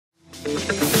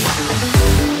Bună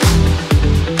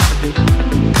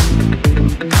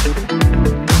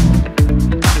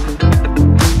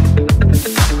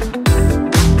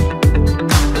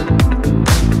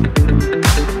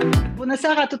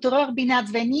seara tuturor, bine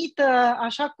ați venit!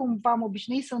 Așa cum v-am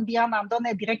obișnuit, sunt Diana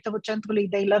Andone, directorul Centrului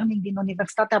de e-learning din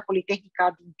Universitatea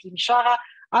Politehnică din Timișoara.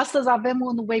 Astăzi avem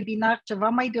un webinar ceva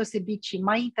mai deosebit și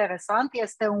mai interesant.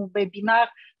 Este un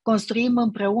webinar Construim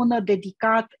împreună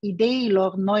dedicat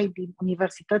ideilor noi din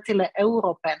universitățile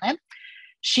europene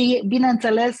și,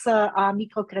 bineînțeles, a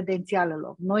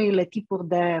microcredențialelor, noile tipuri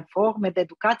de forme de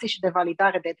educație și de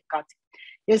validare de educație.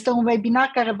 Este un webinar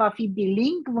care va fi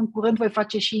bilingv, în curând voi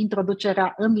face și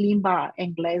introducerea în limba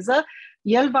engleză.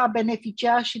 El va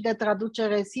beneficia și de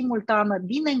traducere simultană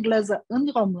din engleză în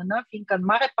română, fiindcă în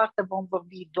mare parte vom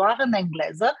vorbi doar în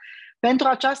engleză. Pentru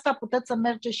aceasta puteți să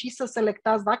mergeți și să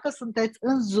selectați, dacă sunteți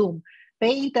în Zoom, pe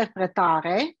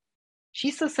interpretare și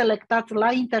să selectați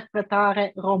la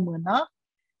interpretare română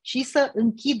și să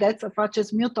închideți, să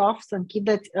faceți mute off, să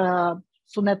închideți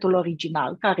sunetul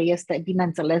original, care este,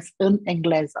 bineînțeles, în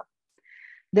engleză.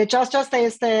 Deci aceasta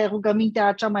este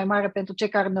rugămintea cea mai mare pentru cei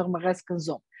care ne urmăresc în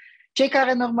Zoom. Cei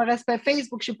care ne urmăresc pe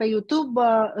Facebook și pe YouTube,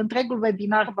 întregul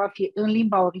webinar va fi în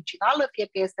limba originală, fie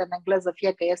că este în engleză,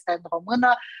 fie că este în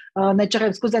română. Ne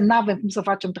cerem scuze, nu avem cum să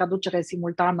facem traducere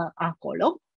simultană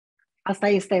acolo. Asta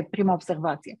este prima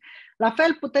observație. La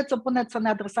fel, puteți să ne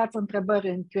adresați întrebări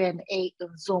în Q&A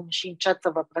în Zoom și în chat să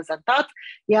vă prezentați,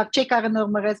 iar cei care ne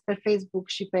urmăresc pe Facebook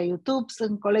și pe YouTube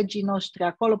sunt colegii noștri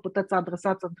acolo, puteți să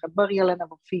adresați întrebări, ele ne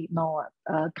vor fi nouă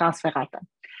transferate.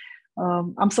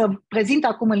 Am să prezint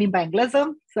acum în limba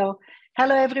engleză. So,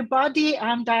 hello everybody,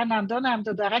 I'm Diana Andone, I'm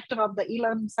the director of the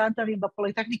e-learning center in the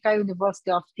Polytechnic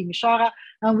University of Timișoara,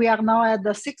 and we are now at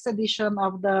the 6th edition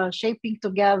of the Shaping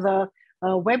Together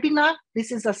webinar.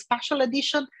 This is a special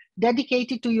edition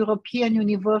dedicated to European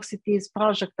universities,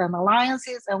 projects and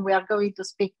alliances, and we are going to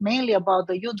speak mainly about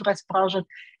the UDRES project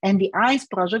and the EINS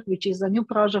project, which is a new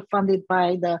project funded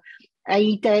by the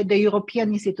EITE, the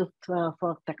European Institute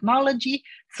for Technology,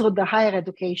 through the Higher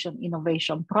Education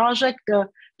Innovation Project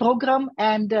program,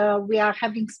 and we are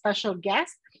having special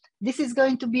guests. This is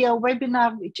going to be a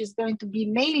webinar which is going to be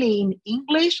mainly in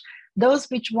English. Those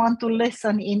which want to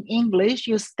listen in English,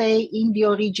 you stay in the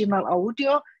original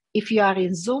audio. If you are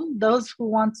in Zoom, those who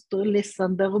want to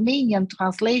listen the Romanian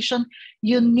translation,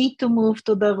 you need to move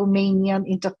to the Romanian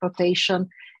interpretation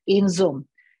in Zoom.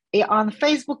 On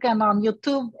Facebook and on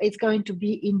YouTube, it's going to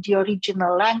be in the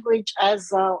original language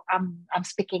as I'm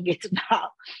speaking it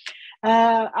now.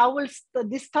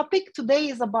 This topic today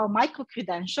is about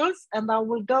micro-credentials, and I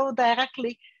will go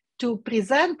directly to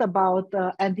present about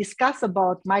and discuss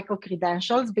about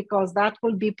micro-credentials, because that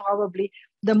will be probably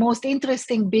the most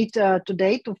interesting bit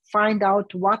today, to find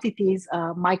out what it is,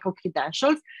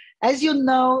 micro-credentials. As you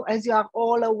know, as you are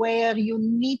all aware, you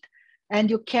need and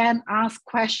you can ask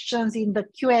questions in the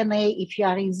Q&A. If you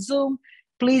are in Zoom,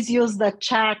 please use the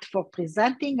chat for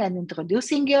presenting and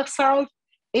introducing yourself.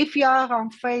 If you are on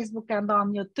Facebook and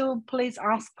on YouTube, please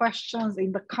ask questions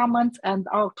in the comments, and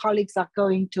our colleagues are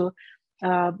going to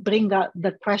bring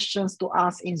the questions to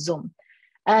us in Zoom.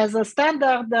 As a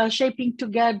standard Shaping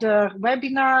Together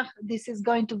webinar, this is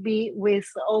going to be with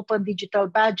open digital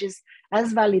badges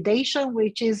as validation,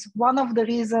 which is one of the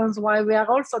reasons why we are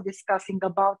also discussing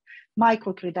about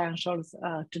micro-credentials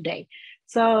today.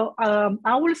 So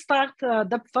I will start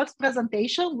the first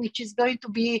presentation, which is going to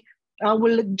be, I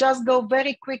will just go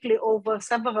very quickly over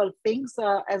several things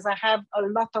as I have a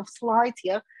lot of slides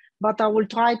here, but I will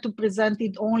try to present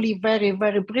it only very,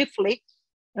 very briefly.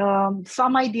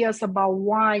 Some ideas about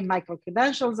why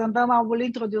micro-credentials, and then I will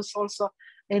introduce also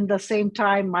in the same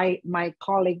time my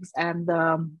colleagues and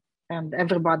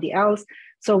everybody else,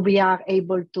 so we are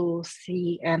able to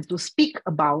see and to speak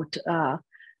about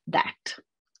that.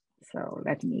 So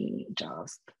let me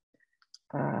just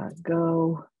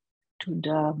go to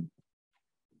the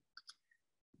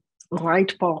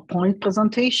right PowerPoint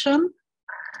presentation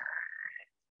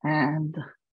and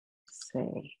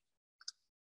say,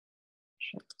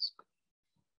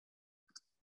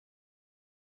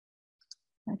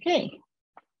 okay.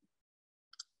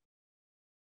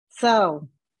 So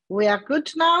we are good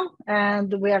now,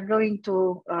 and we are going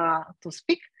to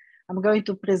speak. I'm going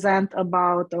to present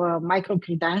about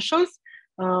micro-credentials.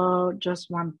 Just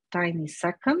one tiny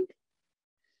second,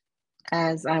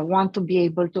 as I want to be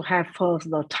able to have first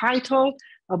the title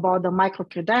about the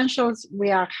micro-credentials.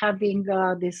 We are having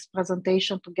this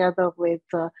presentation together with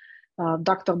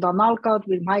Dr. Don Alcott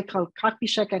with Michael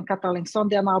Karpiszek and Katalin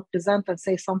Sondia now present and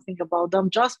say something about them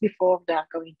just before they are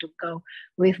going to go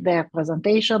with their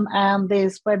presentation. And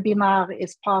this webinar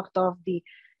is part of the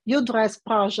UDRES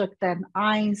project and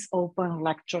EINS Open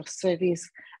Lecture Series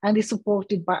and is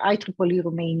supported by IEEE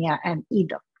Romania and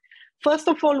EDA. First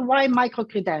of all, why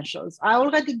micro-credentials? I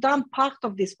already done part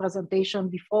of this presentation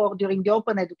before during the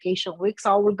Open Education Week,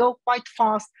 so I will go quite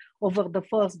fast over the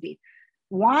first bit.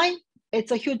 Why?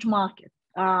 It's a huge market.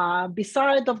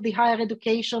 Beside of the higher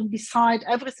education, beside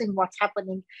everything what's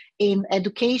happening in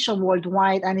education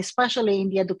worldwide, and especially in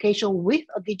the education with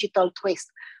a digital twist,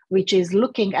 which is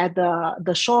looking at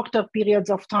the shorter periods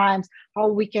of times, how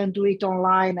we can do it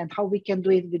online and how we can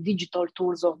do it with digital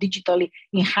tools or digitally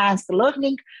enhanced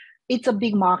learning, it's a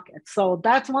big market. So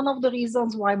that's one of the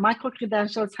reasons why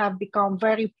micro-credentials have become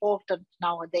very important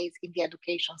nowadays in the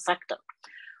education sector.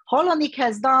 Holonik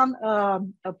has done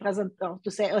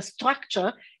a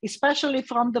structure, especially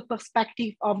from the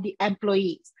perspective of the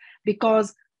employees,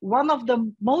 because one of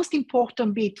the most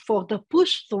important bit for the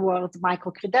push towards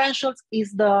micro-credentials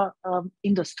is the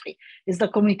industry, is the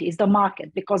community, is the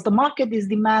market, because the market is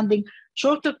demanding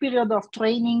shorter period of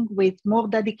training with more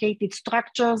dedicated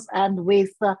structures and with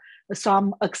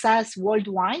some access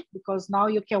worldwide, because now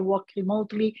you can work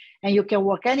remotely and you can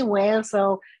work anywhere.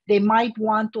 So they might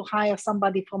want to hire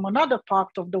somebody from another part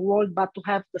of the world, but to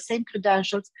have the same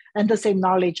credentials and the same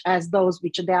knowledge as those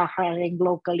which they are hiring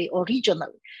locally or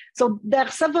regionally. So there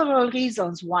are several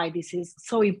reasons why this is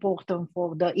so important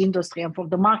for the industry and for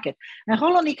the market. And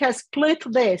Holonik has split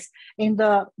this in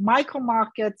the micro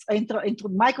markets, into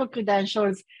micro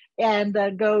credentials and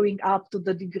going up to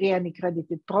the degree and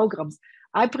accredited programs.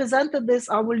 I presented this,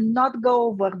 I will not go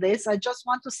over this. I just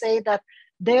want to say that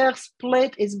their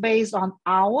split is based on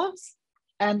hours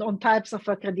and on types of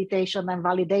accreditation and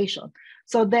validation.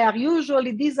 So they are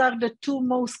usually, these are the two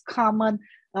most common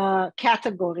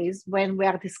categories when we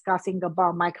are discussing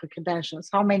about micro-credentials.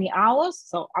 How many hours?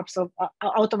 So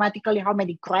automatically how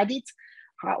many credits,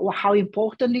 how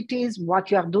important it is,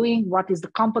 what you are doing, what is the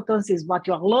competencies, what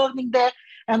you are learning there,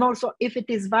 and also if it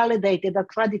is validated,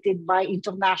 accredited by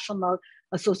international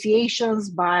associations,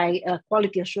 by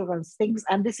quality assurance things.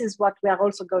 And this is what we are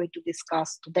also going to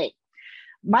discuss today.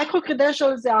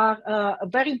 Micro-credentials are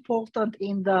very important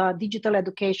in the Digital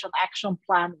Education Action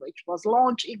Plan, which was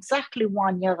launched exactly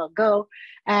 1 year ago.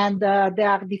 And they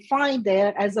are defined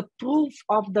there as a proof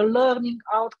of the learning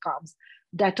outcomes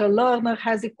that a learner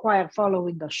has acquired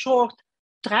following a short,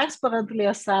 transparently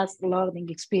assessed learning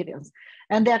experience.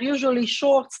 And they're usually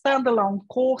short standalone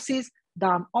courses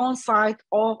done on-site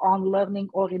or on learning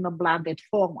or in a blended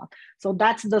format. So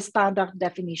that's the standard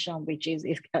definition which is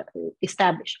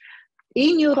established.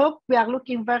 In Europe, we are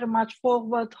looking very much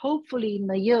forward, hopefully in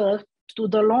a year, to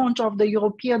the launch of the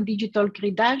European Digital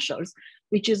Credentials,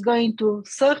 which is going to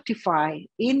certify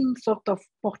in sort of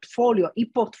portfolio,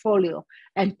 e-portfolio,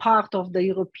 and part of the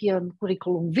European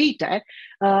curriculum vitae,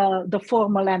 the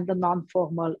formal and the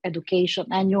non-formal education.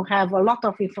 And you have a lot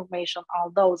of information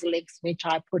on those links, which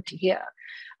I put here.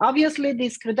 Obviously,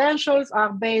 these credentials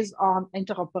are based on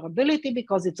interoperability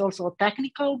because it's also a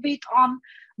technical bit on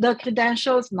the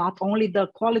credentials, not only the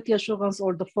quality assurance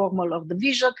or the formal or the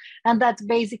vision. And that's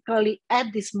basically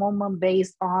at this moment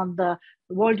based on the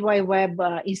World Wide Web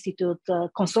Institute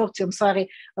consortium,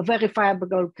 a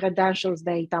verifiable credentials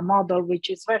data model, which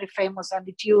is very famous and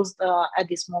it's used at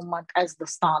this moment as the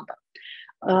standard.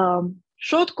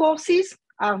 Short courses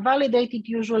are validated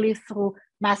usually through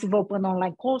massive open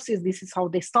online courses. This is how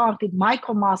they started.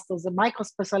 MicroMasters and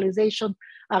micro-specialization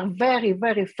are very,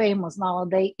 very famous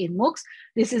nowadays in MOOCs.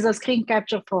 This is a screen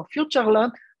capture for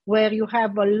FutureLearn, where you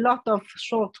have a lot of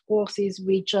short courses,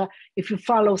 which if you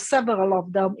follow several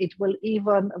of them, it will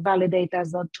even validate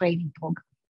as a training program.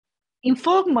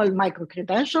 Informal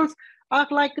micro-credentials are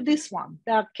like this one.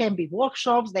 There can be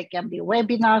workshops, they can be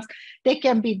webinars, they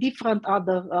can be different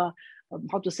other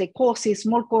courses,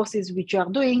 small courses which you are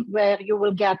doing, where you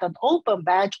will get an open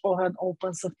badge or an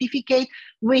open certificate,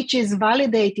 which is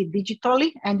validated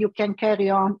digitally, and you can carry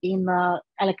on in an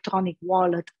electronic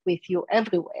wallet with you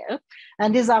everywhere.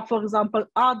 And these are, for example,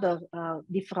 other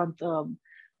different,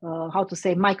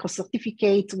 micro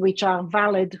certificates, which are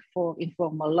valid for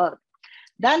informal learning.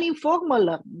 Then informal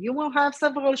learning, you will have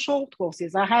several short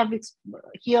courses. I have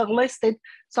here listed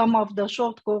some of the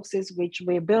short courses which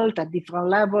we built at different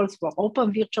levels for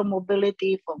open virtual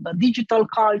mobility, for the digital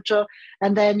culture,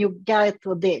 and then you get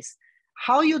to this.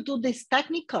 How you do this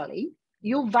technically,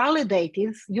 you validate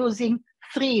it using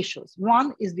three issues.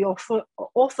 One is the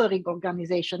authoring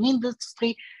organization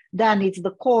industry. then it's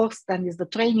the course, then it's the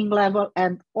training level,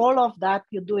 and all of that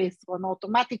you do is through an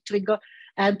automatic trigger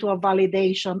and to a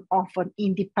validation of an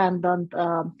independent,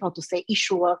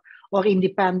 issuer or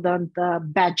independent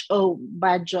badge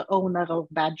owner or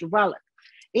badge wallet.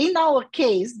 In our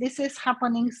case, this is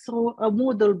happening through a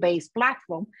Moodle-based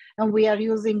platform, and we are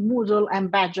using Moodle and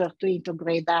Badger to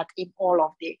integrate that in all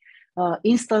of the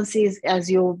instances, as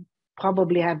you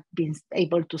probably have been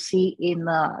able to see in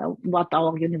what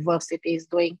our university is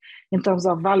doing in terms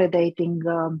of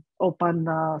validating open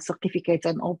certificates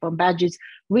and open badges,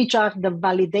 which are the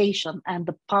validation and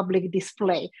the public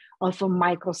display of a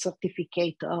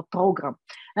micro-certificate program.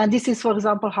 And this is, for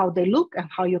example, how they look and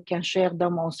how you can share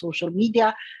them on social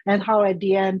media, and how at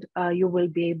the end you will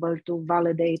be able to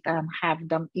validate and have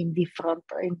them in different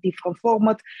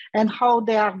formats, and how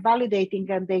they are validating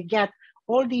and they get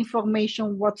all the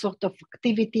information, what sort of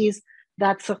activities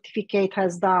that certificate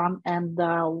has done, and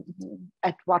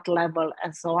at what level,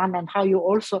 and so on, and how you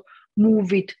also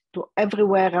move it to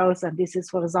everywhere else. And this is,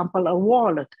 for example, a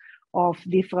wallet of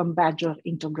different Badger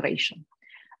integration.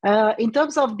 In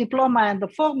terms of diploma and the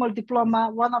formal diploma,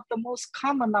 one of the most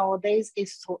common nowadays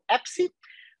is through EBSI,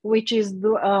 which is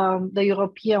the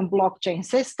European blockchain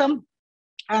system.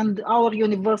 And our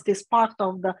university is part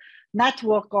of the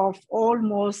network of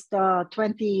almost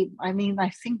 20,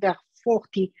 I think there are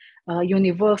 40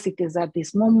 universities at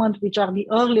this moment, which are the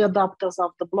early adopters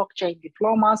of the blockchain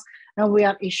diplomas, and we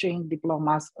are issuing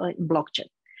diplomas in blockchain.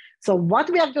 So what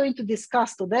we are going to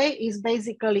discuss today is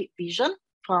basically vision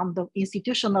from the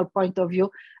institutional point of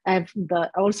view, and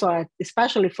also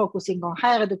especially focusing on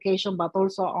higher education, but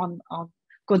also on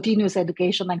continuous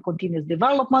education and continuous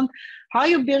development, how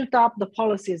you build up the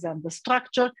policies and the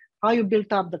structure, how you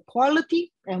build up the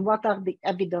quality, and what are the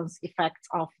evidence effects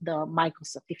of the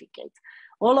micro-certificates.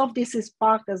 All of this is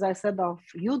part, as I said, of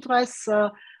UDRES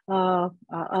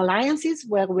alliances,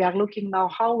 where we are looking now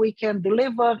how we can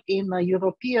deliver in a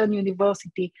European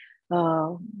university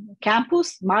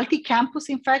campus, multi-campus,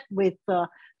 in fact, with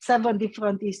 7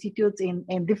 different institutes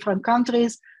in different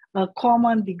countries, a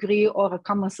common degree or a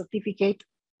common certificate,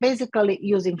 basically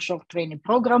using short training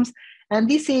programs. And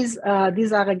these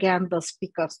are again the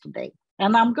speakers today.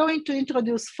 And I'm going to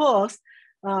introduce first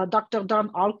Dr.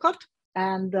 Don Alcott,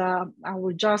 and I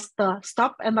will just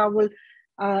stop, and I will,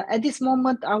 at this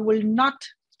moment, I will not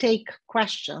take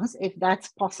questions if that's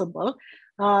possible.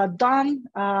 Don,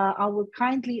 I will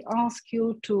kindly ask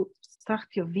you to start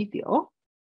your video.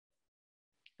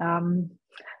 So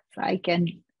I can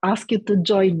ask you to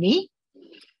join me.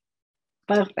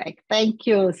 Perfect. Thank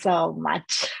you so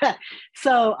much.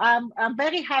 So I'm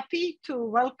very happy to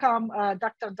welcome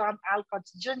Dr. Don Alcott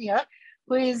Jr.,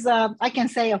 who is, I can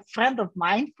say, a friend of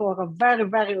mine for a very,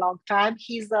 very long time.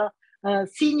 He's a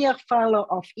senior fellow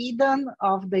of EDEN,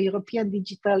 of the European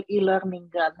Digital E-Learning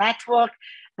Network.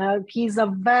 He's a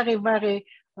very, very,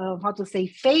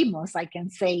 famous, I can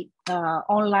say,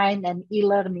 online and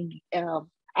e-learning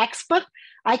expert.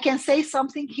 I can say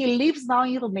something. He lives now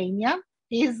in Romania.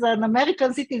 He's an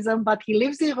American citizen, but he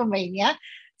lives in Romania.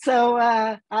 So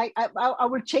I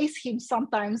will chase him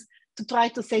sometimes to try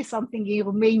to say something in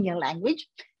Romanian language.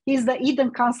 He's the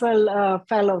Eden Council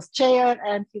Fellows Chair,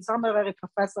 and he's honorary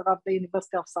professor of the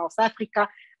University of South Africa,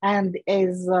 and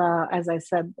is, as I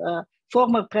said,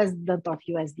 former president of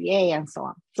USDA and so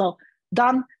on. So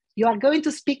Don, you are going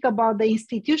to speak about the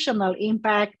institutional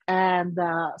impact and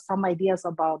some ideas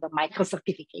about the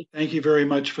micro-certificate. Thank you very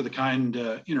much for the kind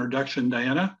introduction,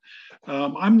 Diana.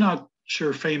 I'm not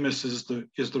sure famous is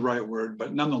the right word,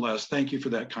 but nonetheless, thank you for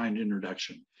that kind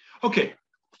introduction. Okay,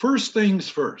 first things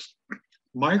first,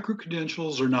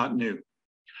 micro-credentials are not new.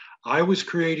 I was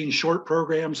creating short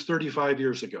programs 35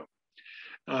 years ago.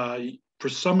 For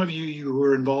some of you who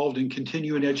are involved in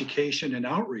continuing education and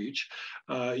outreach,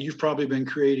 you've probably been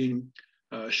creating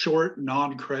short,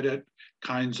 non-credit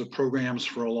kinds of programs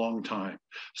for a long time.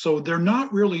 So they're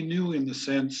not really new in the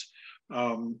sense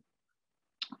that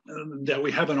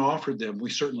we haven't offered them.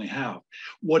 We certainly have.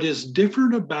 What is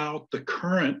different about the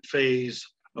current phase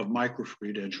of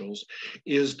micro-credentials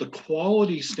is the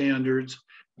quality standards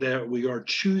that we are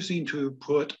choosing to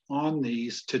put on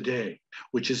these today,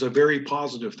 which is a very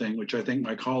positive thing, which I think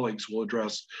my colleagues will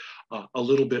address a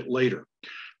little bit later.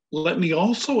 Let me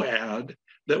also add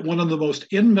that one of the most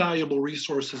invaluable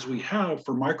resources we have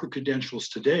for micro-credentials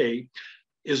today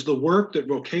is the work that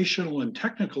vocational and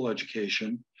technical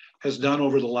education has done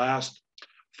over the last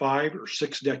 5 or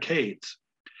 6 decades.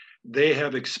 They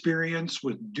have experience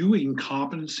with doing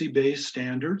competency-based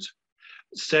standards,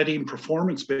 setting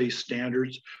performance-based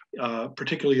standards,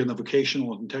 particularly in the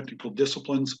vocational and technical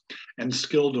disciplines and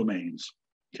skill domains.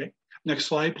 Okay, next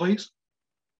slide, please.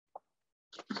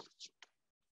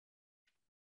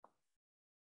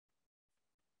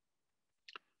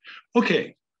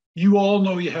 Okay, you all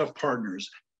know you have partners.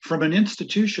 From an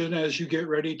institution, as you get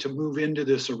ready to move into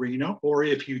this arena, or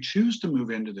if you choose to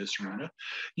move into this arena,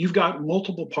 you've got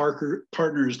multiple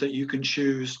partners that you can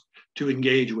choose to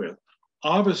engage with.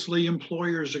 Obviously,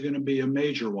 employers are going to be a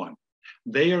major one.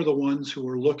 They are the ones who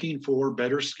are looking for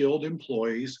better skilled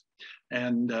employees.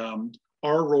 And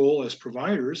our role as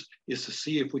providers is to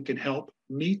see if we can help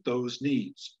meet those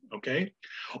needs, okay?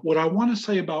 What I want to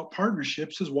say about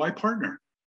partnerships is why partner?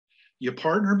 You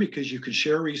partner because you can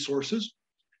share resources,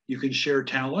 you can share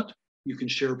talent, you can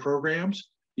share programs,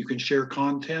 you can share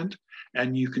content,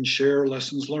 and you can share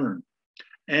lessons learned.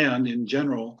 And in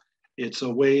general, it's a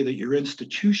way that your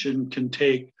institution can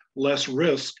take less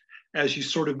risk as you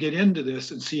sort of get into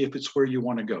this and see if it's where you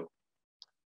want to go.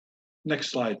 Next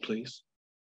slide, please.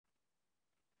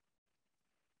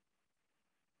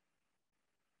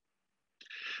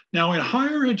 Now, in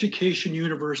higher education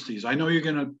universities, I know you're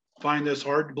going to find this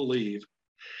hard to believe,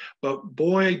 but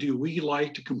boy, do we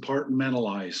like to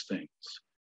compartmentalize things.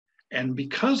 And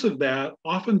because of that,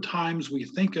 oftentimes we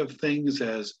think of things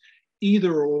as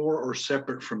either or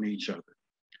separate from each other.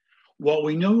 What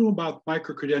we know about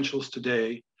micro-credentials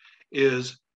today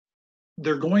is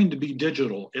they're going to be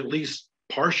digital, at least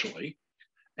partially.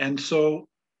 And so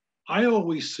I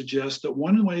always suggest that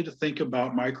one way to think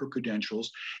about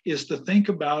micro-credentials is to think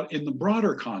about in the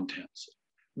broader contents,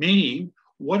 meaning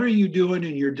what are you doing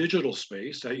in your digital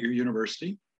space at your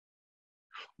university?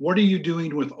 What are you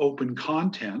doing with open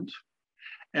content?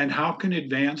 And how can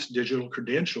advanced digital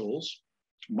credentials,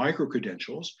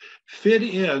 micro-credentials, fit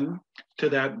in to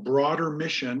that broader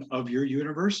mission of your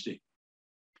university?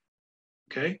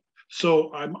 Okay,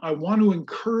 so I want to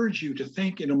encourage you to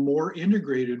think in a more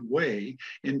integrated way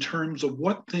in terms of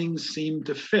what things seem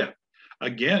to fit.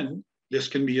 Again, this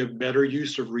can be a better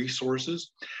use of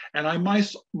resources. And I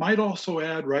might also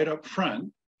add right up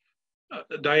front,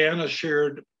 Diana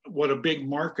shared what a big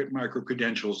market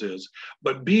micro-credentials is,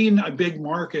 but being a big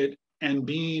market and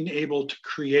being able to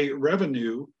create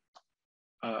revenue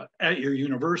at your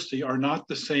university are not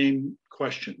the same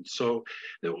questions. So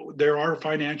there are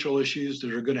financial issues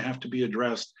that are going to have to be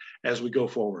addressed as we go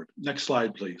forward. Next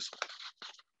slide, please.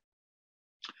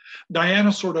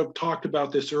 Diana sort of talked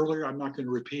about this earlier. I'm not going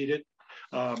to repeat it.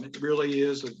 It really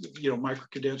is,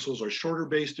 micro-credentials are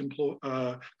shorter-based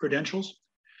credentials.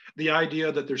 The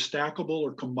idea that they're stackable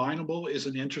or combinable is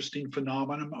an interesting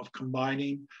phenomenon of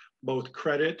combining both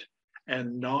credit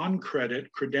and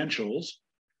non-credit credentials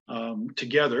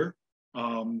together.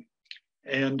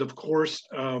 And of course,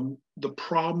 the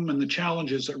problem and the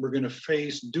challenges that we're going to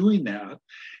face doing that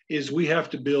is we have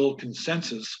to build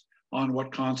consensus on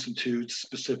what constitutes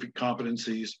specific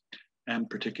competencies and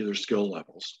particular skill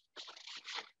levels.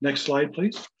 Next slide,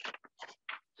 please.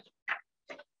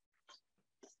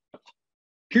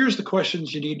 Here's the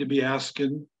questions you need to be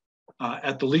asking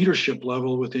at the leadership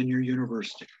level within your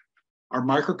university. Are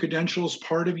micro-credentials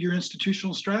part of your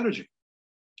institutional strategy?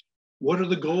 What are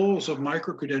the goals of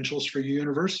micro-credentials for your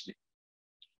university?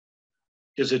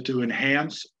 Is it to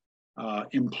enhance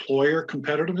employer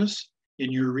competitiveness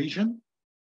in your region?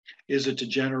 Is it to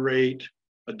generate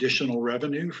additional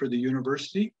revenue for the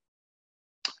university?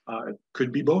 It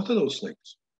could be both of those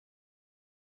things.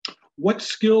 What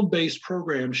skill-based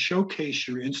programs showcase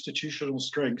your institutional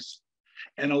strengths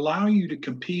and allow you to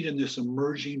compete in this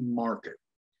emerging market?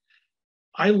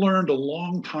 I learned a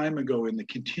long time ago in the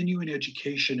continuing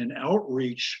education and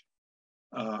outreach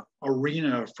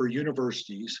arena for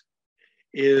universities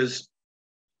is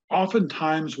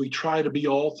oftentimes we try to be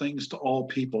all things to all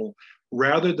people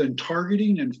rather than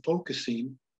targeting and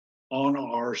focusing on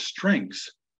our strengths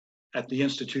at the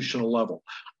institutional level.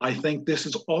 I think this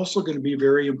is also going to be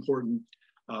very important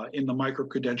in the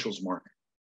micro-credentials market.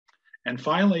 And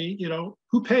finally,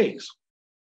 who pays?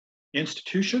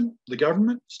 Institution, the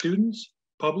government, students,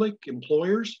 public,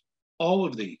 employers, all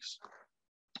of these.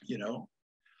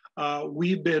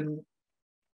 We've been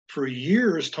for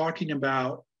years talking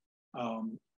about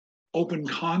open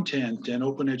content and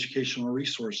open educational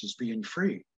resources being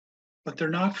free, but they're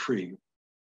not free.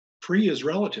 Free is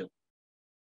relative.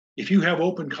 If you have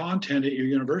open content at your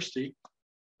university,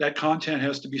 that content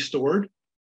has to be stored.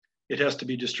 It has to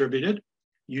be distributed.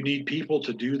 You need people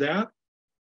to do that.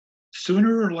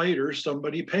 Sooner or later,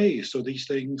 somebody pays. So these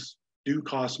things do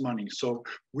cost money. So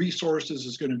resources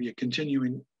is going to be a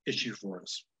continuing issue for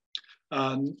us.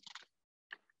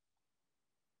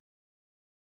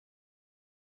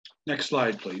 Next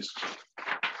slide, please.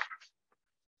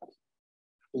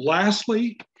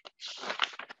 Lastly,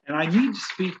 and I need to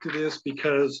speak to this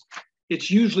because it's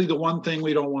usually the one thing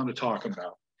we don't want to talk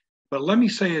about, but let me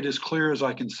say it as clear as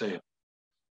I can say it.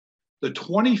 The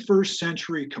 21st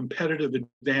century competitive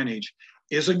advantage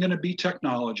isn't going to be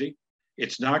technology.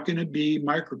 It's not going to be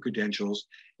micro-credentials.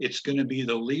 It's going to be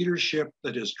the leadership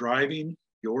that is driving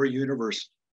your university.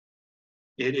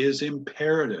 It is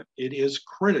imperative. It is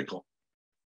critical.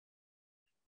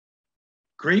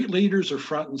 Great leaders are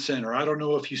front and center. I don't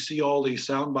know if you see all these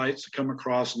sound bites that come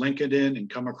across LinkedIn and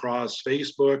come across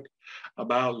Facebook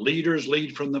about leaders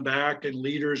lead from the back and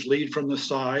leaders lead from the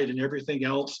side and everything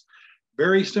else.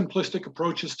 Very simplistic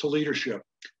approaches to leadership.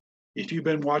 If you've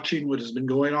been watching what has been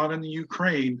going on in the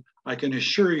Ukraine, I can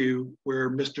assure you where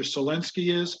Mr. Zelensky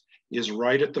is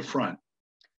right at the front.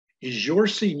 Is your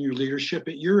senior leadership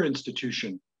at your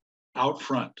institution out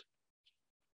front?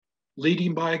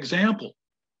 Leading by example,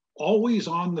 always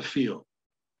on the field.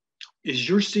 Is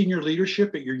your senior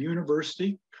leadership at your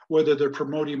university, whether they're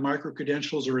promoting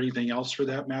micro-credentials or anything else for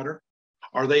that matter,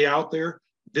 are they out there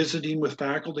visiting with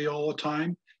faculty all the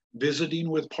time, visiting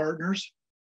with partners?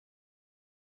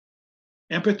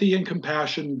 Empathy and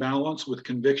compassion balance with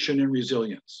conviction and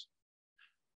resilience.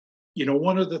 You know,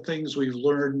 one of the things we've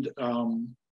learned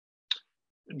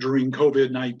during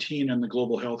COVID-19 and the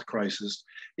global health crisis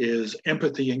is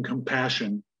empathy and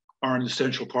compassion are an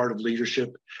essential part of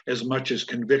leadership as much as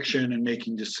conviction and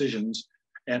making decisions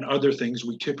and other things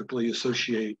we typically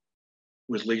associate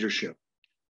with leadership.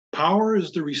 Power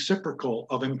is the reciprocal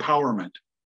of empowerment,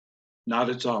 not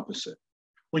its opposite.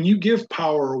 When you give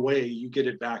power away, you get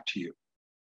it back to you.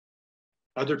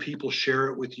 Other people share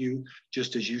it with you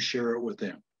just as you share it with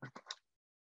them.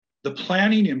 The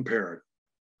planning imperative.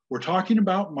 We're talking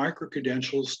about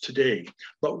micro-credentials today,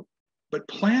 but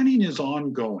planning is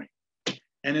ongoing.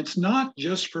 And it's not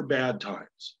just for bad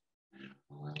times.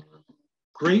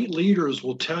 Great leaders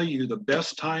will tell you the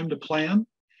best time to plan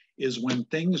is when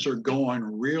things are going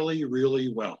really,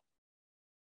 really well.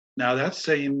 Now that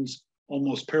seems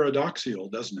almost paradoxical,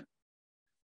 doesn't it?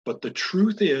 But the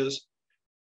truth is,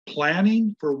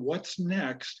 planning for what's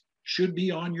next should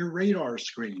be on your radar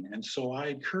screen. And so I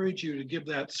encourage you to give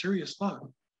that serious thought.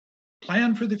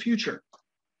 Plan for the future,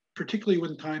 particularly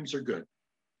when times are good.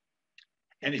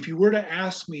 And if you were to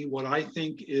ask me what I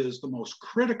think is the most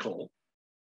critical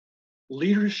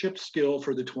leadership skill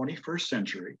for the 21st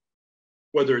century,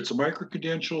 whether it's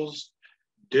micro-credentials,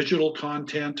 digital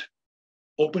content,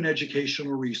 open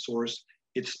educational resource,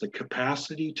 it's the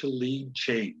capacity to lead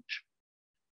change.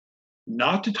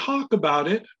 Not to talk about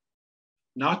it,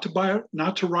 not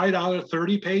to write out a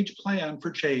 30-page plan for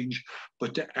change,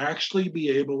 but to actually be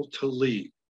able to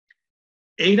lead.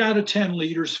 8 out of 10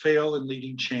 leaders fail in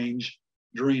leading change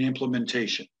during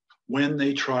implementation when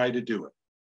they try to do it,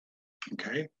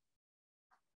 okay?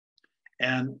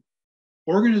 And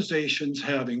organizations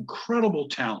have incredible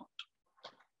talent,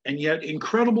 and yet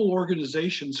incredible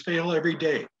organizations fail every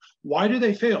day. Why do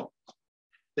they fail?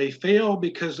 They fail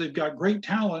because they've got great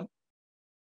talent,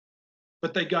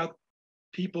 but they got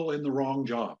people in the wrong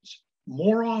jobs.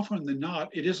 More often than not,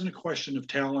 it isn't a question of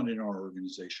talent in our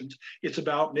organizations. It's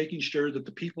about making sure that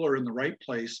the people are in the right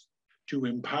place to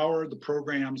empower the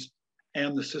programs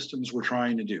and the systems we're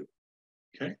trying to do,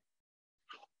 okay?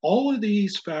 All of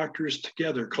these factors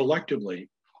together collectively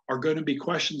are going to be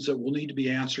questions that will need to be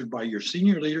answered by your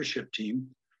senior leadership team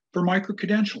for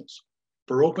micro-credentials,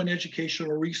 for open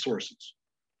educational resources,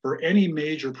 for any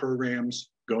major programs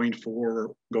going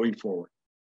forward.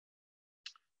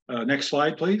 Next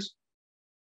slide, please.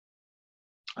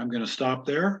 I'm going to stop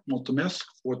there. Mulțumesc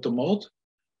foarte mult.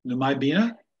 Numai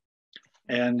bine.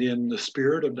 And in the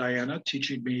spirit of Diana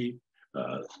teaching me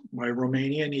my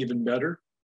Romanian even better,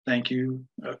 thank you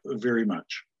very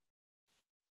much.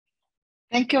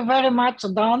 Thank you very much,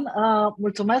 Don.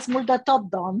 Mulțumesc mult de tot,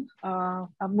 Don.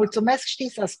 Mulțumesc, știi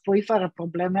să spui fără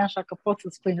probleme, așa că poți să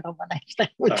spui în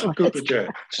românește.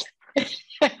 Mulțumesc.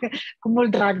 Cu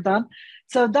mult drag, Don.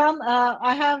 So, Don,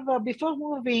 I have, before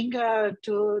moving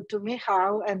to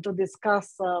Michal and to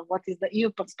discuss what is the EU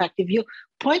perspective, you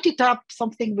pointed up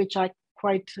something which I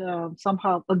quite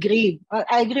somehow agree.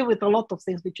 I agree with a lot of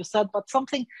things which you said, but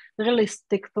something really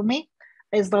stick to me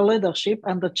is the leadership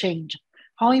and the change.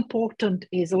 How important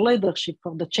is leadership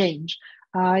for the change?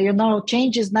 You know,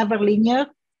 change is never linear.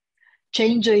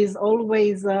 Change is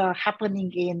always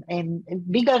happening in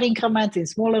bigger increments, in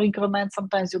smaller increments.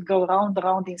 Sometimes you go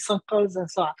round in circles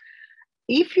and so on.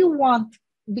 If you want,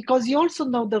 because you also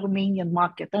know the Romanian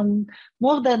market, and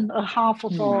more than half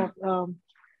of our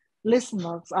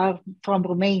listeners are from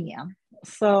Romania.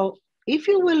 So if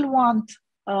you will want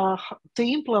to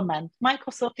implement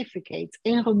micro-certificates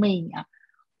in Romania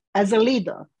as a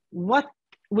leader, what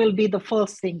will be the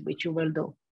first thing which you will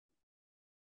do?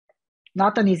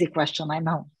 Not an easy question, I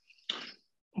know.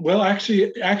 Well,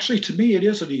 actually, to me, it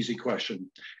is an easy question.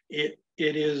 It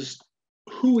is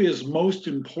who is most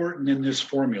important in this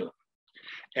formula,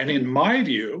 and in my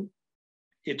view,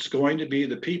 it's going to be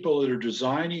the people that are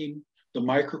designing the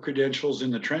micro-credentials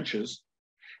in the trenches,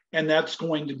 and that's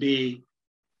going to be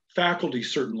faculty,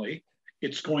 certainly.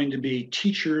 It's going to be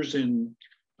teachers in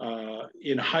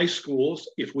high schools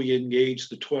if we engage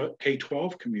the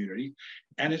K-12 community,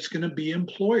 and it's going to be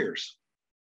employers.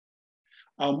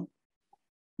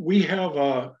 We have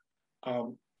a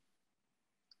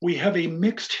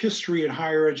mixed history in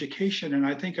higher education, and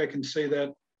I think I can say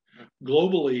that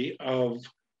globally, of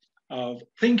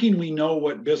thinking we know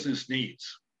what business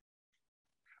needs.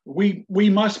 We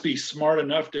must be smart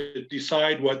enough to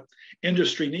decide what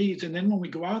industry needs, and then when we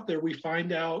go out there, we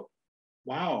find out,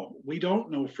 wow, we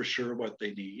don't know for sure what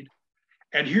they need.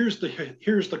 And here's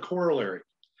the corollary.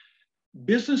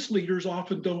 Business leaders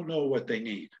often don't know what they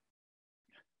need.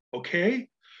 Okay?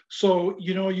 So,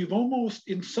 you've almost,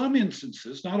 in some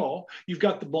instances, not all, you've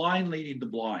got the blind leading the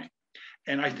blind.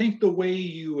 And I think the way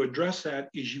you address that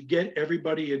is you get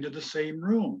everybody into the same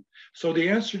room. So the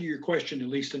answer to your question, at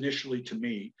least initially to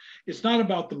me, it's not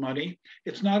about the money.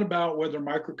 It's not about whether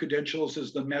micro-credentials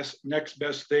is the next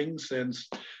best thing since,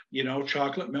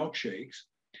 chocolate milkshakes.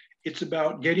 It's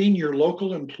about getting your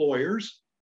local employers,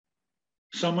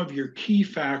 some of your key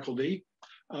faculty,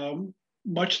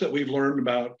 much that we've learned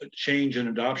about change and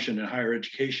adoption in higher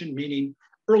education, meaning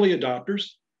early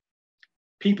adopters,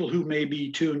 people who may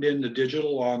be tuned into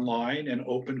digital, online, and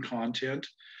open content,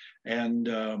 and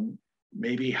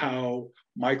maybe how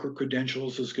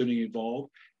micro-credentials is going to evolve.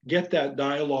 Get that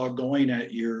dialogue going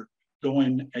at your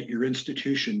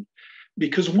institution.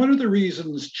 Because one of the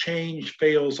reasons change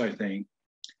fails, I think,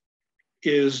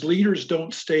 is leaders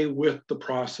don't stay with the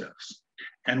process.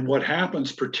 And what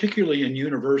happens, particularly in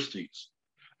universities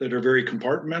that are very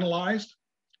compartmentalized,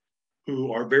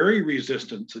 who are very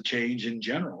resistant to change in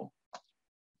general,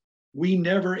 we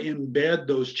never embed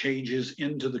those changes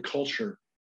into the culture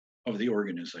of the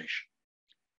organization.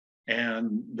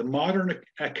 And the modern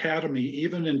academy,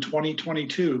 even in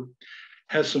 2022,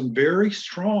 has some very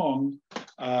strong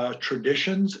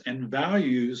traditions and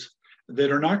values that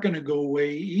are not going to go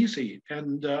away easy.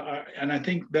 And I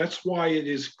think that's why it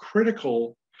is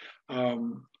critical.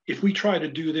 If we try to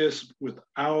do this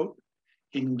without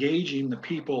engaging the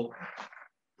people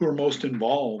who are most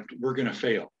involved, we're going to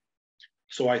fail.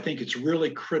 So I think it's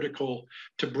really critical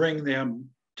to bring them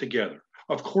together.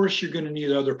 Of course, you're going to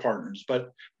need other partners,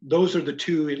 but those are the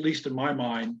two, at least in my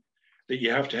mind, that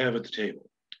you have to have at the table.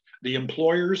 The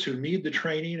employers who need the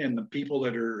training and the people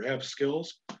that have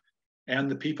skills, and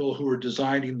the people who are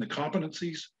designing the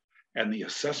competencies and the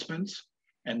assessments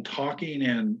and talking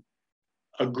and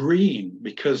agreeing,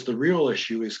 because the real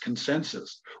issue is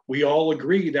consensus. We all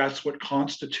agree that's what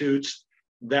constitutes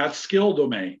that skill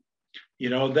domain.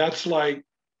 That's like...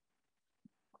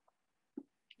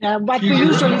 what we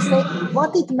usually say,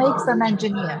 what it makes an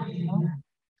engineer.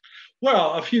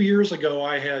 Well, a few years ago,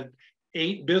 I had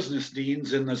 8 business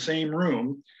deans in the same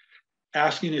room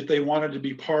asking if they wanted to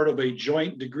be part of a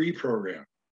joint degree program.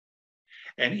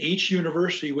 And each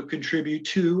university would contribute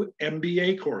 2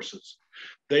 MBA courses.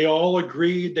 They all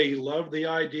agreed, they loved the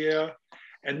idea.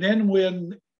 And then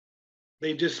when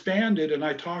they disbanded and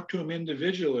I talked to them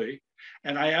individually,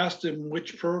 and I asked them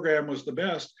which program was the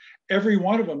best, every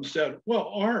one of them said,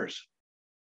 well, ours.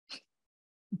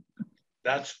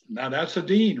 That's a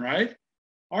dean, right?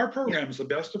 Our program is the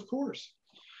best, of course.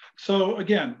 So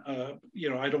again,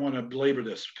 I don't want to belabor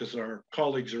this because our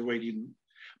colleagues are waiting,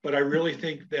 but I really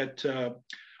think that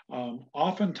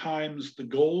oftentimes the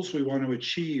goals we want to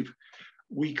achieve,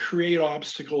 we create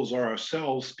obstacles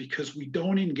ourselves because we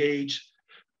don't engage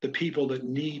the people that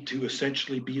need to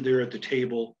essentially be there at the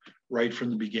table right from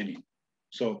the beginning.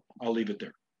 So I'll leave it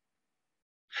there.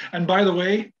 And by the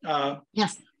way,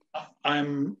 yes,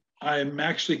 I'm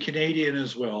actually Canadian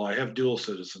as well. I have dual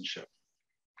citizenship.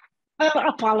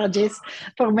 Apologies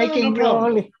for making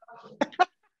no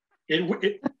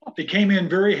it came in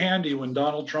very handy when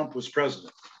Donald Trump was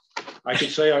president. I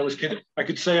could say I was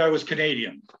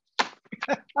Canadian.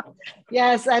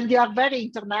 Yes, and you are very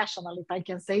international, if I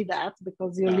can say that,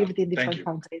 because you lived in different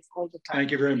countries all the time.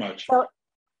 Thank you very much. So,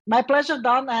 my pleasure,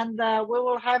 Don, and we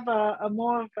will have a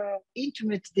more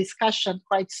intimate discussion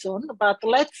quite soon. But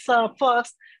let's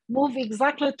first move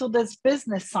exactly to this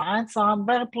business side. So I'm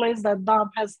very pleased that Don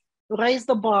has raised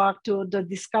the bar to the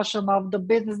discussion of the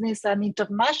business and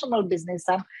international business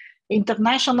and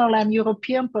international and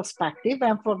European perspective.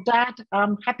 And for that,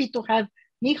 I'm happy to have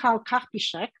Michal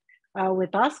Karpišek,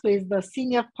 with us, who is the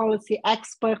senior policy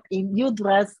expert in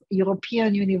UDRES,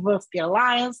 European University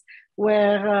Alliance,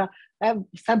 where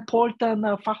St. Polten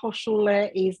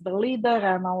Fachhochschule is the leader,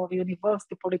 and our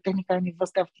university, Polytechnic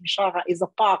University of Timișoara, is a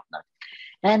partner.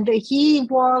 And he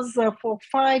was for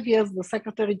 5 years the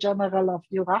Secretary General of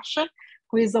EURASHE,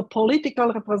 who is a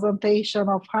political representation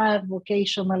of higher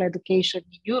vocational education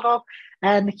in Europe.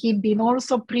 And he'd been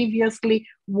also previously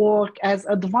worked as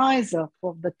advisor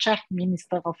of the Czech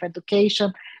Minister of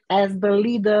Education as the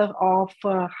leader of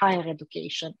higher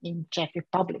education in Czech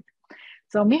Republic.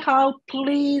 So Michal,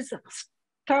 please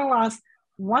tell us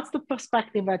what's the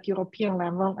perspective at European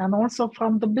level and also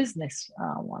from the business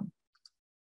one.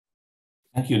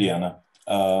 Thank you, Diana.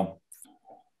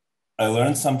 I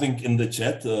learned something in the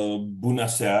chat, Bună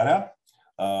seara,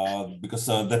 because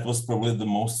that was probably the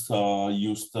most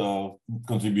used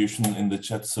contribution in the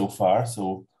chat so far.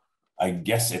 So I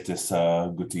guess it is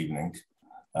good evening.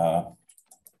 I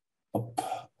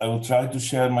will try to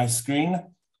share my screen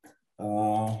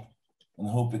and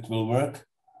hope it will work.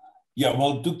 Yeah,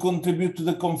 well, to contribute to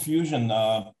the confusion,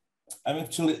 I'm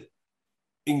actually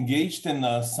engaged in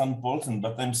St. Polten,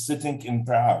 but I'm sitting in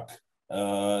Prague.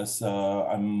 So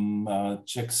I'm a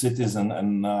Czech citizen,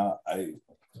 and I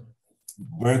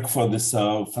work for this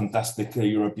fantastic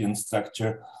European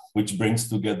structure, which brings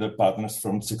together partners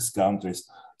from 6 countries.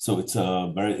 So it's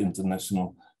a very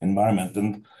international environment.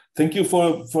 And thank you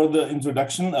for the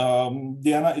introduction.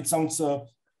 Diana, it sounds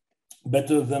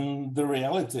better than the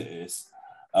reality is.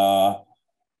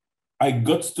 I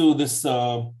got to this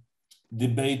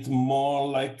debate more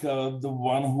like the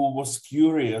one who was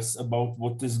curious about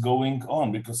what is going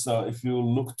on, because if you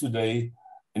look today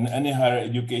in any higher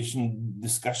education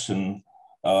discussion,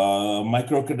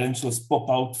 micro-credentials pop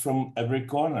out from every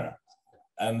corner.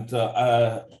 And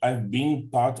I've been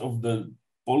part of the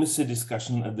policy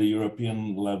discussion at the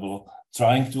European level,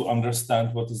 trying to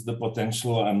understand what is the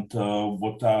potential and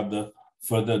what are the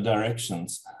further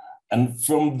directions. And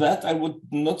from that, I would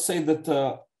not say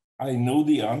that I know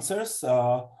the answers.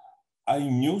 I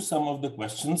knew some of the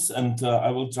questions, and I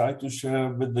will try to share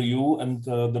with you and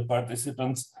the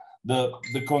participants the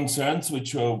concerns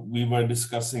which we were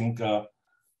discussing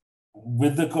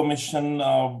with the Commission,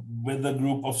 with a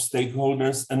group of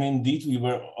stakeholders. And indeed, we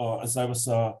were, as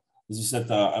you said,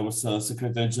 I was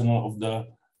Secretary General of the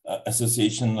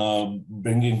association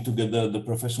bringing together the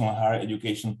professional higher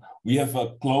education. We have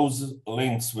close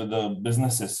links with the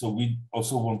businesses, so we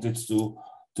also wanted to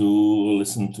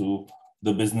listen to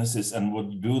the businesses and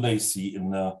what do they see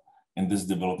in this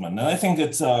development. And I think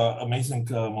it's amazing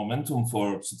momentum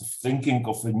for sort of thinking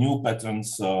of new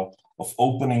patterns of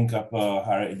opening up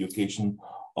higher education,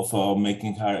 of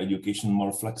making higher education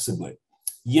more flexibly.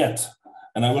 Yet,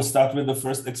 and I will start with the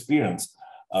first experience.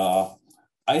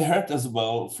 I heard as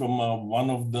well from one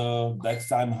of the that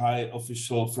time high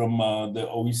official from the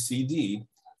OECD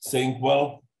saying,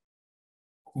 well,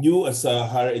 you as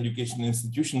higher education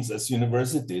institutions, as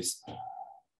universities,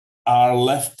 are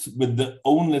left with the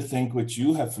only thing which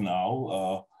you have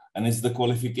now, and it's the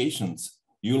qualifications.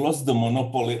 You lost the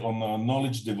monopoly on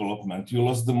knowledge development. You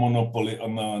lost the monopoly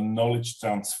on knowledge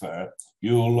transfer.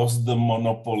 You lost the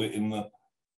monopoly in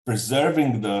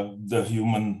preserving the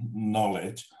human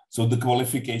knowledge. So the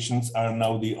qualifications are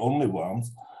now the only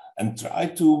ones, and try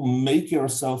to make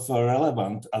yourself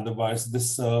relevant. Otherwise,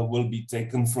 this will be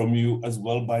taken from you as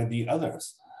well by the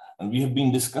others. And we have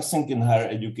been discussing in higher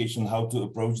education how to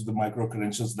approach the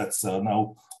micro-credentials. That's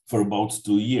now for about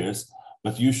 2 years.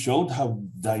 But you showed how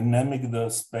dynamic the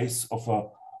space of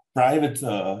private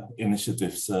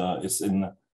initiatives is in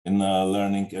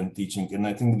learning and teaching. And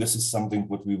I think this is something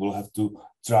what we will have to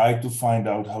try to find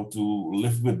out how to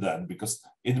live with that, because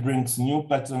it brings new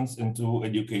patterns into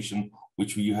education,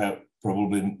 which we have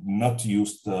probably not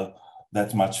used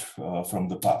that much from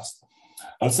the past.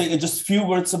 I'll say just a few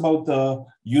words about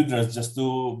UDRES, just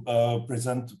to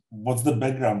present what's the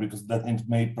background, because that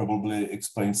may probably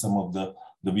explain some of the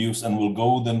views, and we'll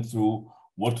go then through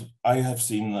what I have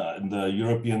seen in the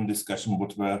European discussion,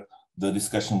 what were the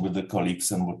discussion with the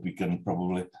colleagues, and what we can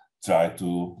probably try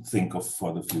to think of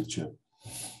for the future.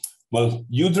 Well,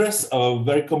 UDRES, a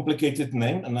very complicated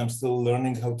name, and I'm still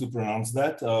learning how to pronounce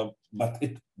that, but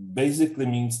it basically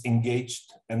means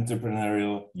Engaged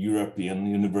Entrepreneurial European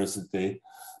University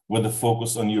with a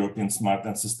focus on European smart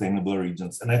and sustainable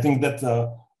regions. And I think that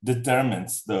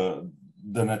determines the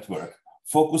network.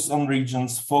 Focus on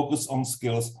regions, focus on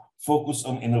skills, focus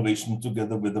on innovation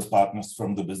together with the partners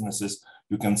from the businesses.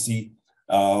 You can see,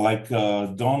 like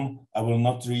Don, I will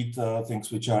not read things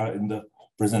which are in the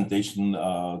presentation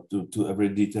to every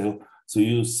detail. So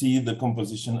you see the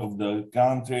composition of the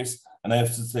countries. And I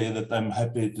have to say that I'm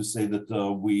happy to say that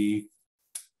we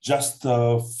just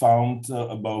found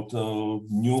about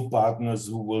new partners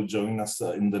who will join us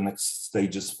in the next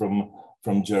stages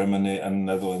from Germany and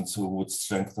Netherlands, who would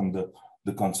strengthen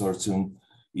the consortium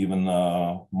even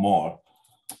more.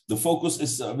 The focus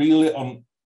is really on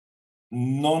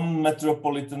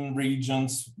non-metropolitan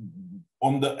regions,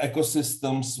 on the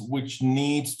ecosystems which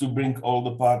need to bring all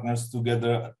the partners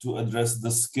together to address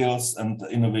the skills and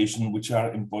innovation which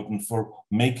are important for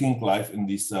making life in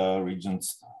these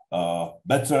regions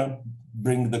better,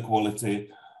 bring the quality.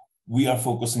 We are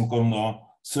focusing on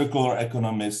circular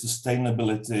economy,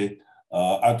 sustainability,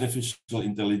 artificial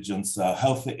intelligence,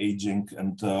 healthy aging,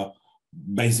 and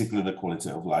basically the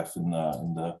quality of life in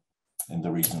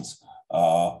the regions.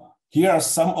 Here are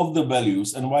some of the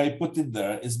values, and why I put it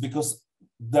there is because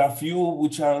there are few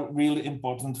which are really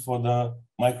important for the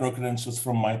micro-credentials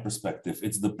from my perspective.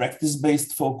 It's the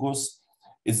practice-based focus,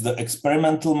 it's the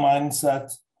experimental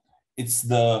mindset, it's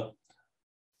the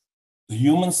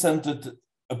human-centered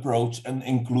approach and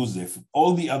inclusive.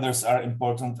 All the others are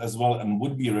important as well and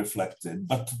would be reflected,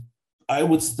 but I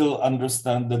would still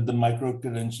understand that the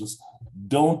micro-credentials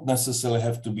don't necessarily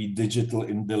have to be digital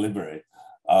in delivery.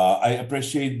 I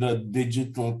appreciate the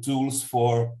digital tools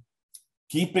for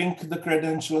keeping the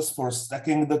credentials, for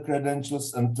stacking the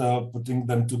credentials and putting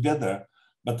them together.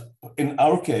 But in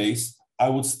our case, I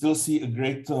would still see a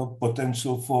great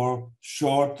potential for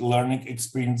short learning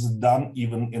experience done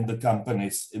even in the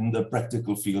companies, in the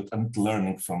practical field, and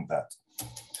learning from that.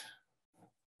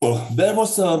 Well, there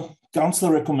was a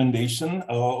council recommendation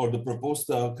or the proposed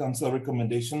council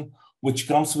recommendation, which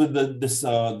comes with this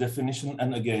definition.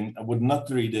 And again, I would not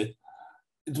read it.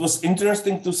 It was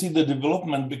interesting to see the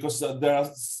development because there are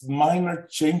minor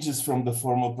changes from the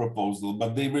formal proposal,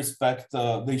 but they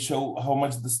they show how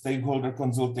much the stakeholder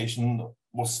consultation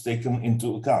was taken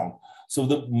into account. So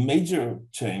the major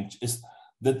change is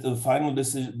that the final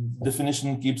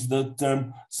definition keeps the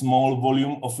term small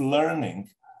volume of learning,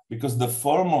 because the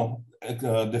formal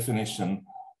definition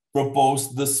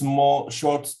proposed the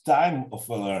short time of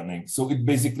learning. So it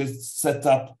basically set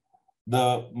up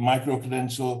the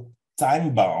micro-credential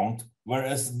time bound,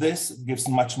 whereas this gives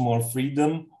much more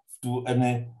freedom to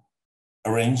any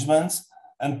arrangements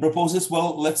and proposes,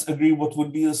 well, let's agree what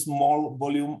would be a small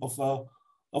volume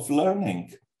of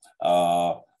learning.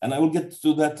 And I will get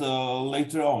to that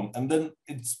later on. And then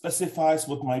it specifies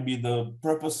what might be the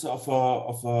purpose of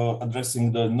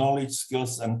addressing the knowledge,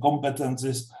 skills, and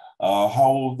competencies,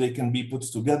 how they can be put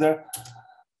together.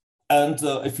 And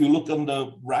if you look on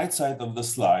the right side of the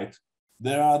slide,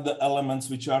 there are the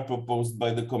elements which are proposed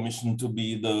by the Commission to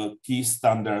be the key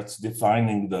standards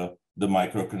defining the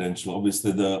micro-credential.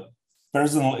 Obviously, the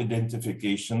personal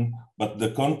identification, but the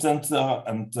content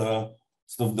and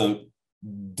sort of the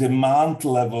demand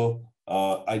level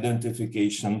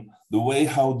identification, the way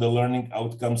how the learning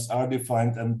outcomes are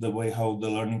defined and the way how the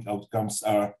learning outcomes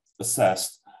are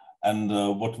assessed, and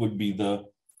what would be the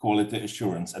quality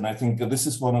assurance. And I think this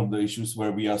is one of the issues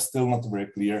where we are still not very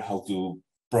clear how to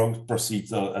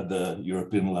proceed at the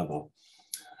European level.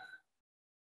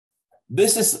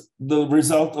 This is the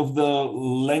result of the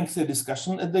lengthy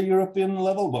discussion at the European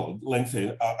level. Well,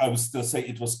 lengthy, I would still say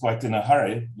it was quite in a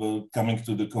hurry, coming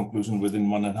to the conclusion within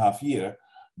 1.5 years.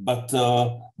 But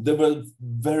there were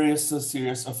various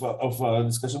series of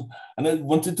discussion. And I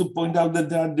wanted to point out that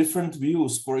there are different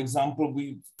views. For example,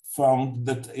 we found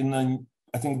that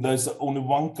I think there's only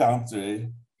one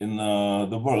country in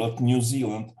the world, New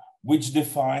Zealand, which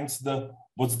defines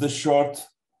what's the short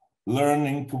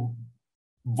learning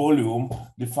volume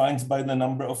defined by the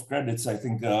number of credits. I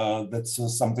think that's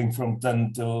something from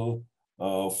 10 till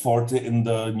 40 in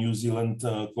the New Zealand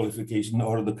qualification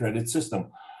or the credit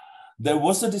system. There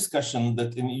was a discussion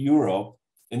that in Europe,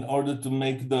 in order to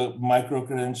make the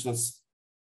micro-credentials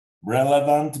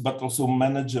relevant but also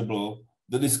manageable,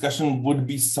 the discussion would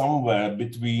be somewhere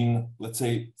between, let's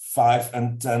say, 5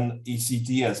 and 10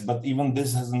 ECTS, but even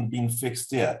this hasn't been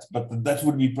fixed yet. But that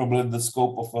would be probably the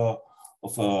scope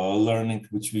of learning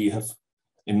which we have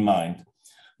in mind.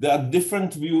 There are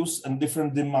different views and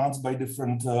different demands by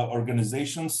different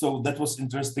organizations. So that was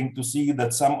interesting to see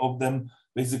that some of them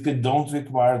basically don't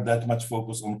require that much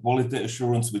focus on quality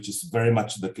assurance, which is very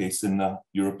much the case in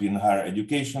European higher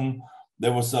education.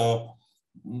 There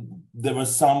were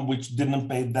some which didn't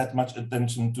pay that much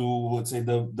attention to, let's say,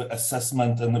 the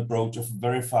assessment and approach of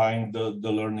verifying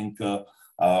the learning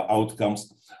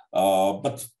outcomes.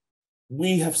 But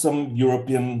we have some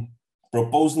European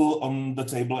proposal on the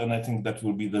table, and I think that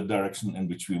will be the direction in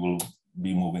which we will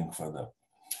be moving further.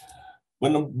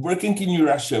 When working in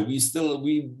Russia,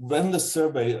 we ran the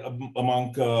survey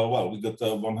among, well, we got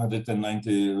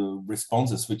 190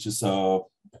 responses, which is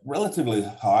relatively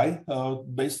high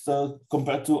based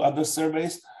compared to other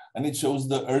surveys, and it shows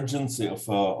the urgency of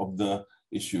the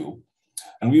issue.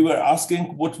 And we were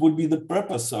asking what would be the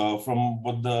purpose from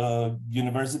what the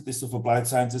universities of applied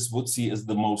sciences would see as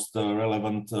the most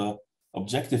relevant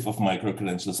objective of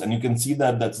micro-credentials. And you can see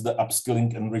that that's the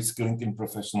upskilling and reskilling in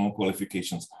professional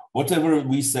qualifications. Whatever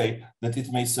we say that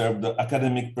it may serve the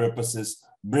academic purposes,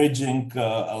 bridging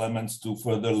elements to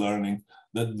further learning,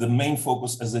 the main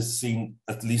focus, as is seen,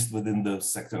 at least within the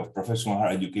sector of professional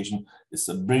higher education, is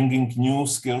bringing new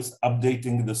skills,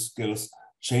 updating the skills,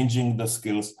 changing the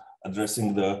skills,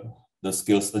 addressing the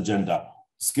skills agenda.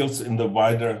 Skills in the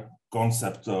wider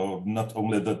concept of not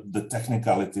only the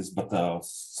technicalities, but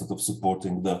sort of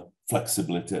supporting the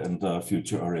flexibility and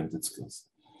future-oriented skills.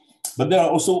 But there are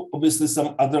also obviously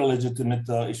some other legitimate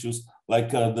issues,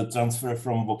 like the transfer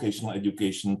from vocational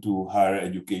education to higher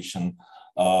education,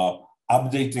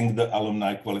 updating the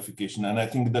alumni qualification. And I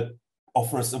think that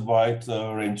offers a wide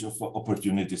range of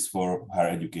opportunities for higher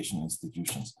education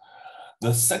institutions.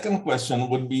 The second question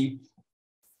would be,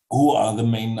 who are the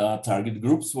main target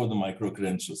groups for the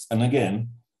micro-credentials? And again,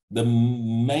 the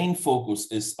main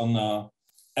focus is on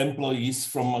employees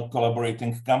from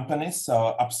collaborating companies,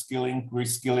 upskilling,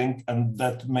 reskilling, and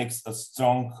that makes a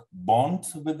strong bond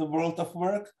with the world of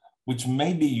work, which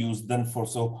may be used then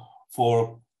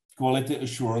for quality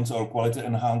assurance or quality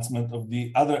enhancement of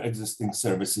the other existing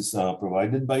services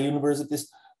provided by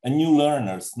universities. And new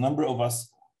learners, number of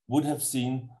us would have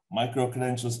seen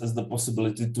micro-credentials as the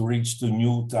possibility to reach to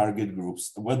new target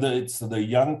groups, whether it's the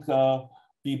young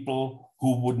people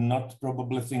who would not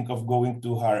probably think of going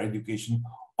to higher education,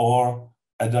 or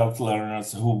adult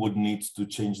learners who would need to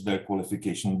change their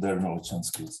qualification, their knowledge and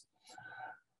skills.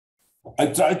 I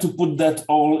tried to put that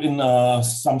all in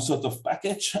some sort of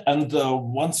package. And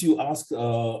once you ask,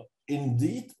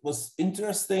 indeed, was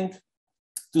interesting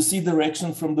to see the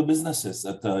reaction from the businesses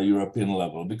at the European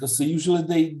level, because usually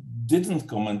they didn't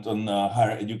comment on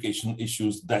higher education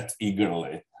issues that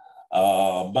eagerly.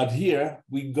 But here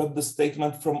we got the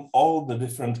statement from all the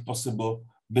different possible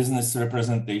business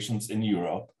representations in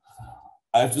Europe.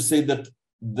 I have to say that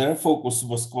their focus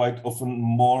was quite often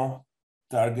more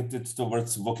targeted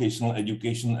towards vocational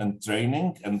education and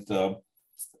training and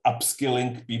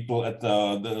upskilling people at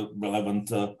the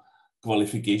relevant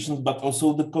qualifications, but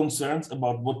also the concerns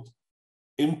about what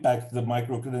impact the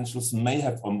micro-credentials may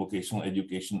have on vocational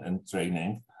education and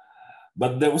training.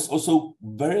 But there was also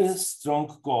very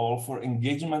strong call for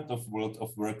engagement of world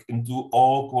of work into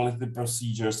all quality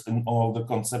procedures and all the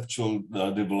conceptual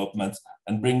developments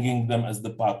and bringing them as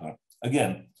the partner.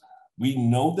 Again, we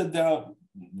know that there are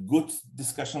good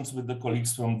discussions with the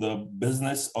colleagues from the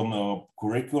business on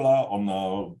curricula,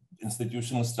 on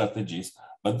institutional strategies,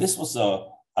 but this was a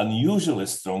unusually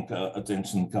strong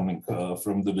attention coming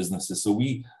from the businesses. So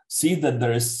we see that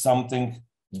there is something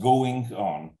going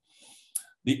on.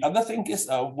 The other thing is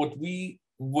what we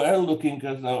were looking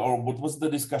at, or what was the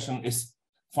discussion is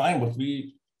fine. What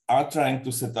we are trying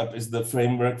to set up is the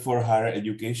framework for higher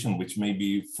education, which may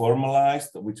be formalized,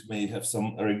 which may have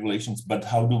some regulations, but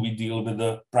how do we deal with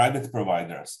the private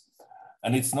providers?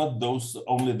 And it's not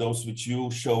only those which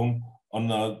you've shown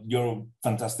on your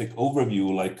fantastic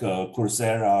overview, like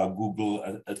Coursera,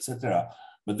 Google, etc.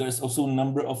 But there's also a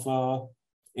number of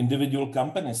individual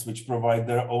companies which provide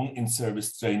their own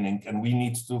in-service training, and we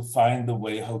need to find a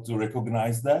way how to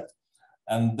recognize that.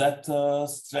 And that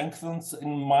strengthens,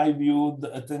 in my view,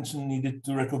 the attention needed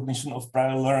to recognition of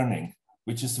prior learning,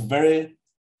 which is a very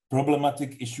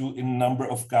problematic issue in a number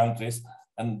of countries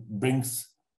and brings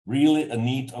really a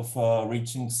need of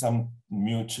reaching some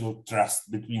mutual trust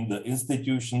between the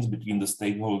institutions, between the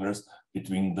stakeholders,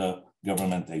 between the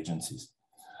government agencies.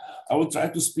 I will try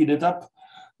to speed it up.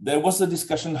 There was a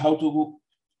discussion how to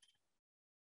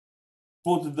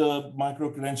put the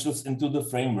micro-credentials into the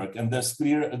framework, and there's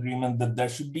clear agreement that there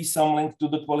should be some link to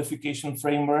the qualification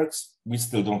frameworks. We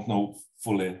still don't know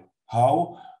fully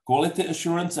how. Quality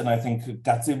assurance, and I think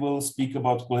Kathy will speak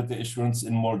about quality assurance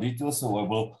in more detail, so I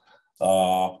will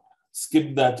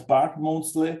skip that part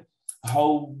mostly.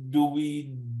 How do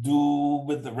we do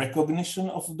with the recognition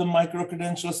of the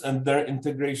micro-credentials and their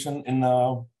integration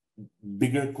in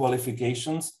bigger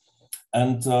qualifications?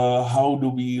 And how do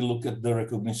we look at the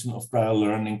recognition of prior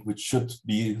learning, which should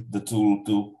be the tool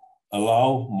to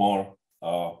allow more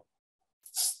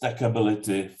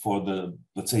stackability for the,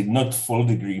 let's say, not full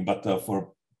degree, but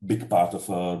for big part of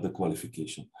the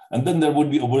qualification. And then there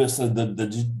would be obviously the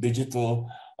digital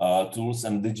tools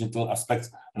and digital aspects.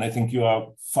 And I think you are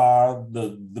far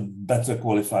the better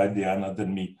qualified, Diana,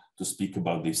 than me to speak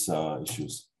about these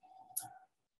issues.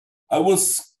 I will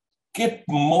skip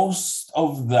most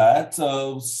of that.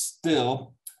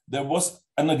 Still, there was,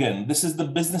 and again, this is the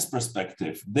business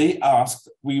perspective. They asked,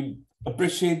 we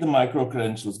appreciate the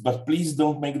micro-credentials, but please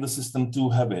don't make the system too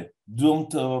heavy.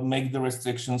 Don't make the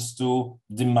restrictions too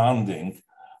demanding.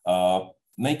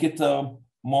 Make it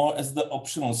more as the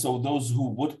optional. So those who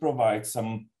would provide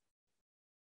some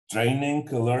training,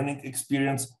 learning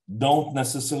experience, don't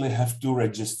necessarily have to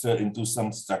register into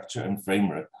some structure and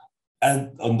framework.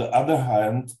 And on the other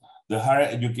hand, the higher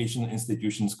education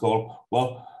institutions call,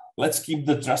 well, let's keep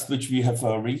the trust which we have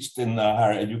reached in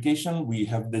higher education. We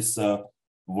have this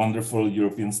wonderful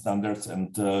European standards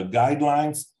and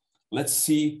guidelines. Let's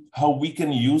see how we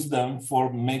can use them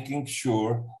for making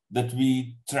sure that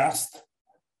we trust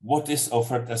what is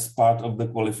offered as part of the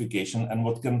qualification and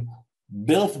what can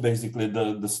build basically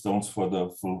the stones for the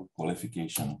full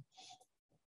qualification.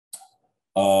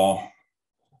 Well,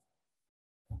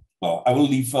 I will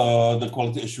leave the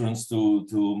quality assurance to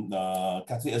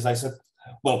Kathy, as I said.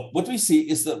 Well, what we see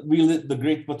is that really the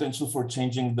great potential for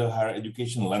changing the higher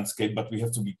education landscape, but we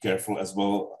have to be careful as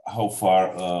well how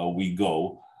far we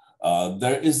go.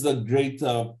 There is the great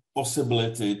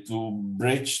possibility to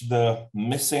bridge the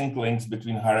missing links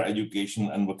between higher education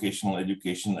and vocational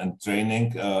education and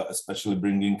training, especially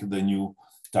bringing the new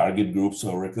target groups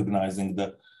or recognizing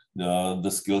the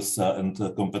skills and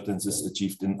competencies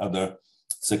achieved in other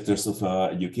sectors of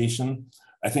education.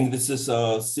 I think this is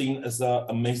seen as an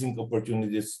amazing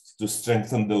opportunity to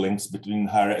strengthen the links between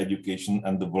higher education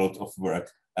and the world of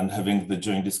work, and having the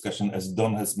joint discussion, as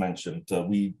Don has mentioned.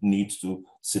 We need to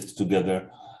sit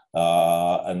together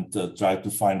and try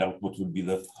to find out what would be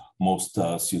the most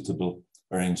suitable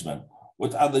arrangement.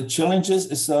 What are the challenges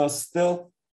is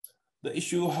still the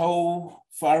issue how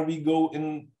far we go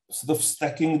in sort of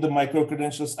stacking the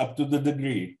micro-credentials up to the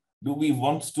degree. Do we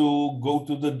want to go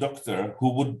to the doctor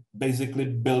who would basically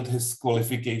build his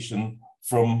qualification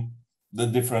from the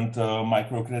different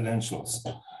micro-credentials?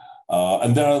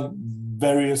 And there are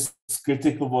various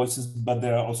critical voices, but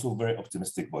there are also very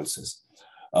optimistic voices.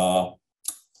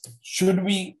 Should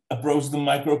we approach the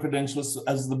micro-credentials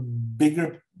as the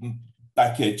bigger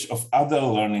package of other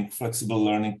learning, flexible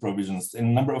learning provisions? In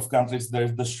a number of countries,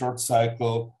 there's the short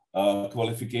cycle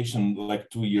qualification,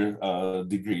 like 2-year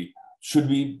degree. Should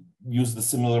we use the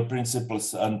similar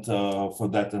principles and for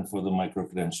that and for the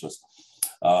micro-credentials?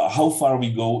 How far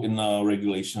we go in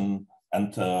regulation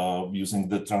and using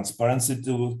the transparency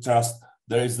to trust?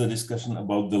 There is the discussion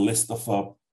about the list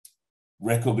of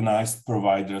recognized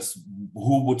providers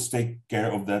who would take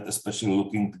care of that, especially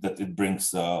looking that it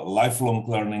brings lifelong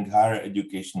learning, higher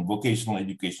education, vocational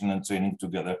education, and training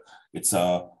together.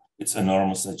 It's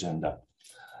enormous agenda.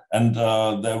 And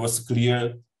there was a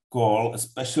clear call,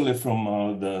 especially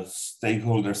from the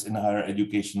stakeholders in higher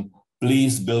education,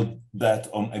 please build that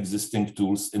on existing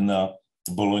tools in the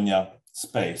Bologna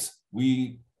space.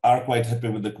 We are quite happy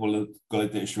with the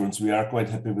quality assurance. We are quite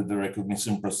happy with the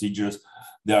recognition procedures.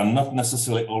 They are not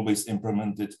necessarily always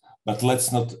implemented, but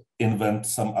let's not invent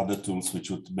some other tools which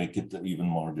would make it even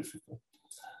more difficult.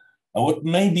 And what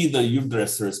may be the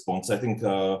UDRES response? I think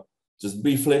just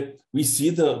briefly, we see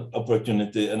the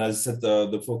opportunity, and as I said,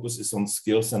 the focus is on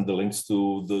skills and the links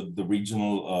to the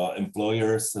regional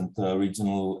employers and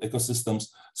regional ecosystems.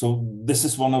 So this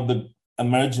is one of the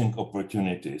emerging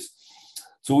opportunities.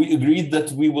 So we agreed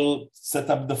that we will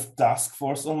set up the task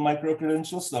force on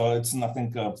micro-credentials. So it's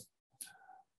nothing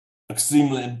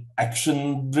extremely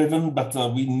action-driven, but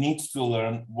we need to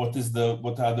learn what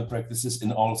are the practices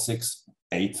in all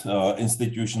 8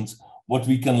 institutions, what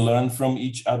we can learn from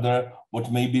each other,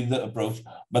 what may be the approach.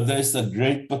 But there is a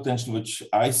great potential, which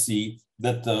I see,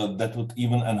 that that would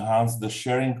even enhance the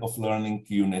sharing of learning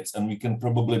units. And we can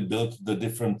probably build the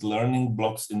different learning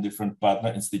blocks in different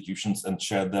partner institutions and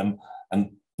share them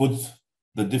and put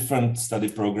the different study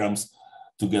programs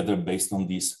together based on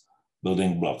these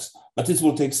building blocks. But it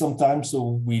will take some time,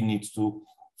 so we need to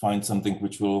find something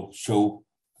which will show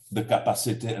the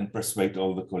capacity and persuade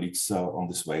all the colleagues on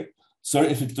this way.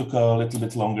 Sorry if it took a little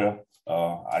bit longer.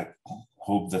 I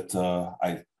hope that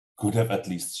I could have at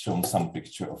least shown some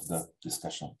picture of the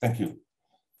discussion. Thank you.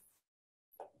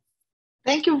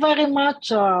 Thank you very much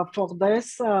for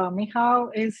this,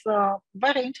 Michał. It's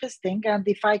very interesting. And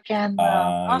if I can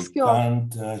ask you— I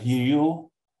can't hear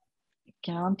you.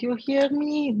 Can't you hear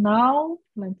me now?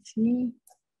 Let's see.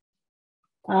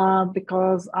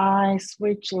 Because I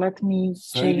switch, let me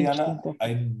Sorry, change. Diana,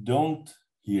 I don't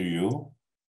hear you.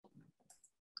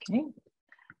 Okay.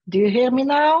 Do you hear me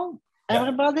now?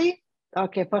 Everybody?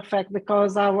 Okay, perfect,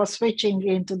 because I was switching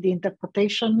into the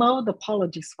interpretation mode.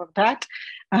 Apologies for that.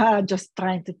 Just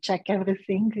trying to check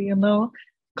everything,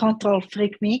 control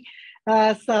freak me.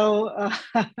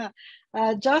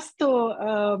 Just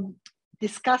to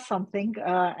discuss something,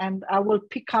 and I will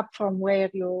pick up from where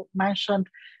you mentioned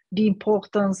the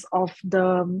importance of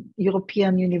the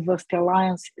European University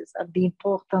Alliances and the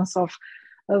importance of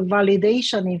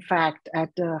validation, in fact, at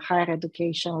the higher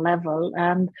education level,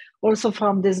 and also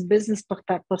from this business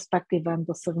perspective and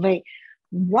the survey.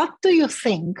 What do you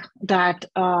think that,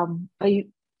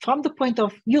 from the point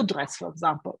of UDRES, for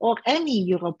example, or any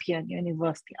European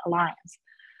University Alliance,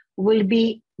 will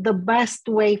be the best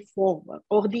way forward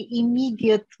or the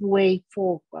immediate way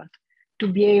forward to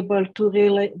be able to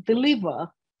really deliver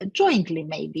jointly,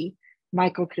 maybe,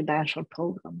 micro-credential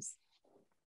programs?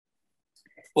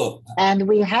 Well, and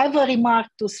we have a remark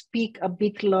to speak a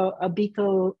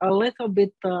little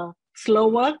bit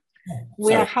slower.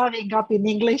 We are hurrying up in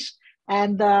English,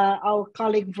 and our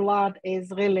colleague Vlad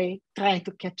is really trying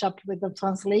to catch up with the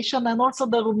translation. And also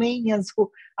the Romanians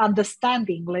who understand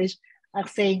English are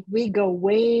saying we go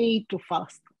way too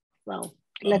fast. So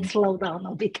let's slow down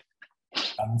a bit.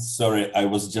 I'm sorry, I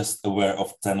was just aware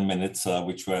of 10 minutes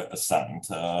which were assigned.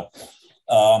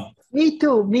 Me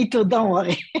too, don't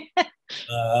worry.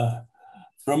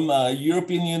 From a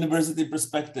European university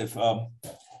perspective,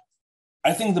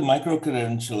 I think the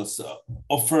micro-credentials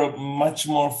offer a much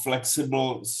more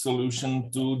flexible solution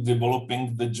to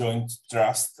developing the joint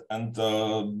trust and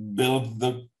build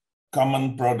the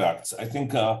common products. I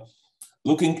think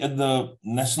looking at the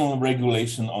national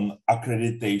regulation on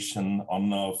accreditation,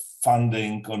 on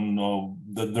funding, on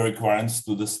the requirements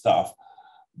to the staff,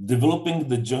 developing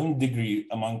the joint degree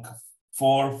among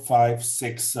 4, 5,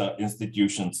 6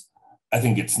 institutions, I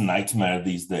think it's a nightmare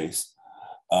these days.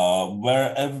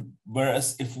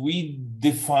 Whereas if we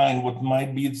define what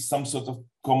might be some sort of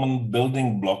common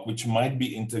building block, which might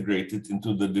be integrated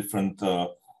into the different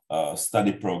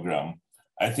study program,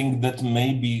 I think that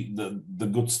may be the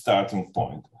good starting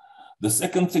point. The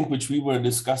second thing which we were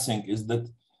discussing is that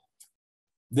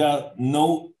there are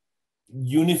no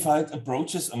unified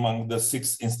approaches among the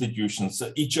 6 institutions.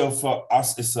 Each of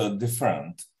us is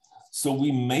different. So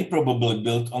we may probably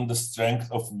build on the strength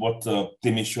of what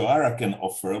Timișoara can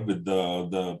offer with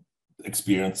the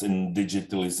experience in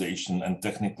digitalization and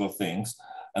technical things,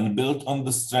 and build on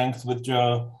the strength which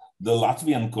the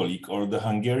Latvian colleague or the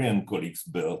Hungarian colleagues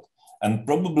built. And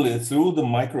probably through the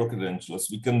micro-credentials,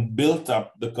 we can build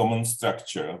up the common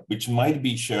structure, which might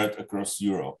be shared across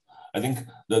Europe. I think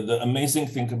the amazing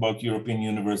thing about European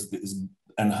University is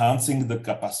enhancing the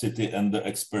capacity and the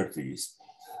expertise.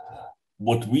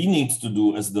 What we need to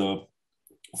do as the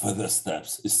further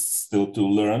steps is still to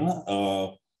learn.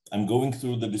 I'm going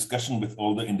through the discussion with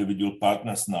all the individual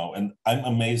partners now, and I'm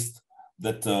amazed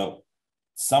that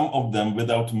some of them,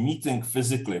 without meeting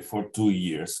physically for 2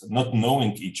 years, not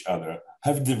knowing each other,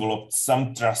 have developed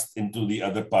some trust into the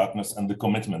other partners and the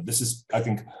commitment. This is, I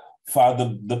think, far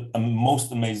the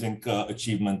most amazing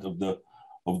achievement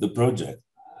of the project.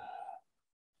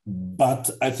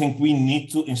 But I think we need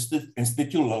to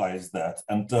institutionalize that.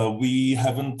 And we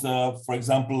haven't, for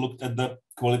example, looked at the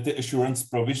quality assurance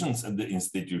provisions at the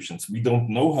institutions. We don't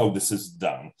know how this is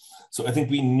done. So I think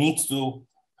we need to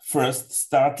first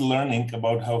start learning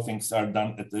about how things are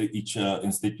done at each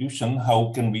institution.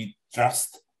 How can we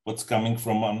trust what's coming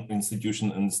from one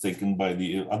institution and is taken by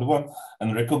the other one,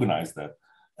 and recognize that.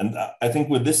 And I think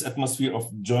with this atmosphere of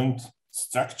joint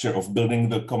structure of building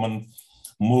the common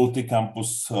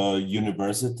multi-campus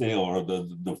university or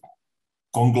the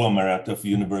conglomerate of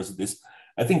universities,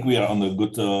 I think we are on a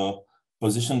good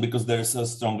position because there is a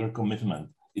stronger commitment.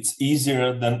 It's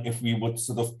easier than if we would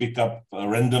sort of pick up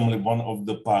randomly one of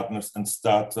the partners and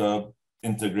start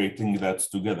integrating that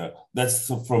together. That's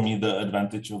for me the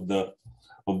advantage of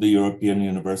the European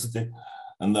University.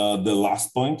 And the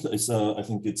last point is, I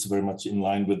think it's very much in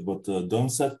line with what Don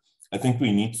said. I think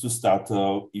we need to start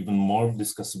even more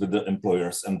discuss with the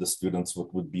employers and the students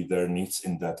what would be their needs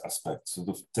in that aspect. Sort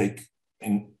of take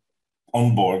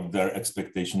on board their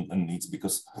expectation and needs,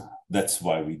 because that's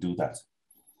why we do that.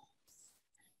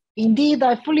 Indeed,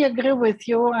 I fully agree with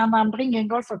you, and I'm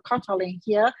bringing also Katalin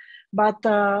here. But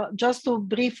just to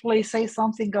briefly say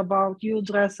something about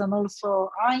UDRES and also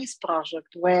EINS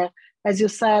project, where, as you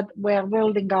said, we're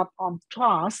building up on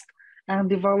trust and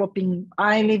developing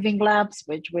iLiving labs,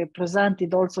 which we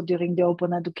presented also during the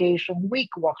Open Education Week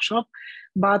workshop,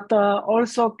 but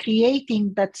also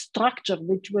creating that structure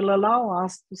which will allow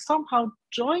us to somehow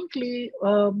jointly,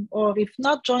 or if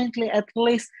not jointly, at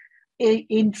least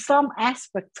in some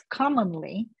aspects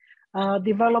commonly,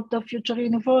 develop the future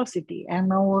university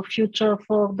and our future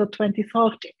for the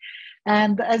 2030.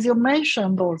 And as you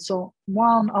mentioned also,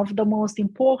 one of the most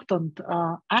important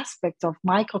aspects of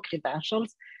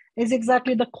micro-credentials is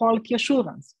exactly the quality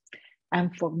assurance.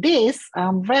 And for this,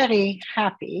 I'm very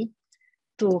happy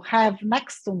to have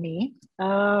next to me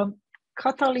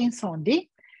Katalin Sondi,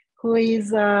 who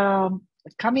is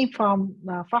coming from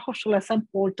Fachhochschule St.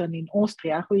 Pölten in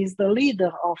Austria, who is the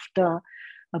leader of the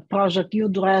project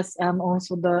UDRES and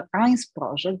also the EINS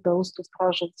project, those two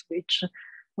projects which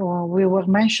we were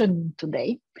mentioning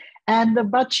today.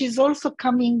 But she's also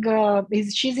coming,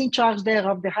 she's in charge there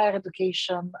of the Higher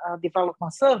Education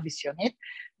Development Service Unit,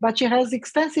 but she has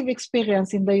extensive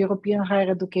experience in the European higher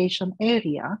education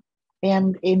area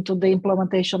and into the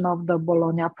implementation of the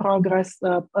Bologna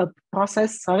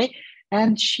process,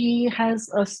 and she has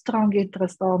a strong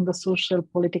interest on the social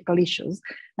political issues.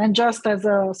 And just as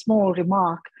a small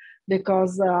remark,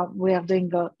 because we are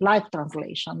doing a live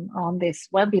translation on this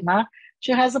webinar,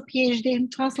 she has a PhD in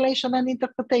translation and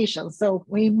interpretation. So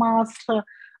we must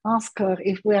ask her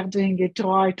if we are doing it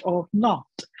right or not.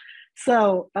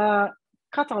 So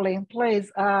Katalin,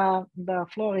 please, the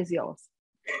floor is yours.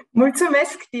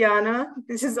 Mulțumesc, Diana.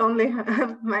 This is only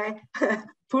my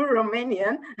poor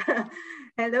Romanian.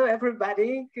 Hello,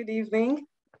 everybody. Good evening.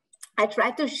 I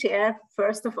try to share,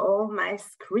 first of all, my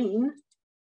screen.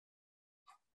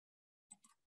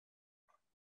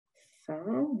 So,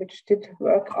 which did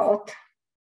work out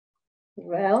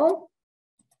well.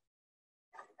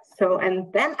 So,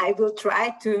 and then I will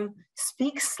try to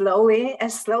speak slowly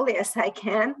as I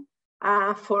can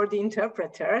for the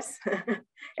interpreters,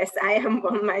 as I am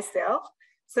one myself.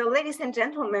 So, ladies and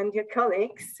gentlemen, dear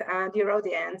colleagues, dear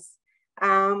audience,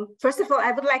 first of all,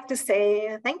 I would like to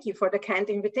say thank you for the kind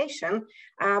invitation,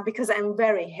 because I'm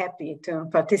very happy to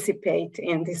participate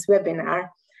in this webinar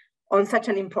on such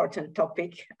an important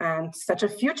topic and such a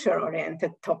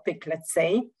future-oriented topic, let's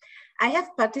say. I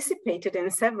have participated in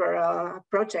several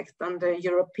projects on the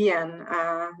European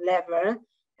level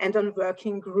and on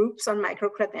working groups on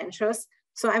micro-credentials.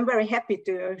 So I'm very happy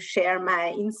to share my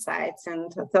insights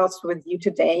and thoughts with you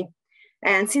today.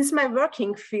 And since my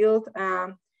working field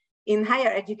in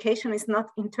higher education is not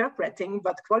interpreting,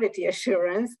 but quality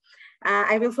assurance,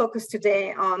 I will focus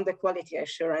today on the quality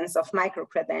assurance of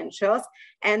micro-credentials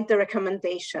and the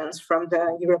recommendations from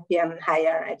the European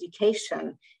higher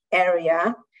education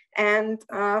area. And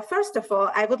first of all,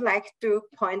 I would like to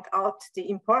point out the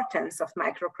importance of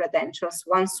micro-credentials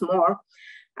once more,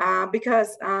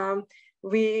 because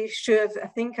we should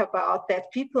think about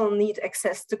that people need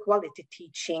access to quality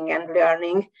teaching and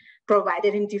learning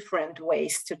provided in different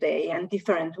ways today, and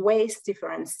different ways,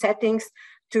 different settings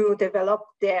to develop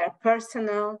their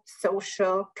personal,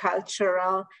 social,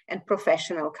 cultural, and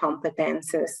professional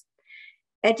competences.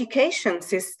 Education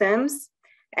systems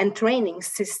and training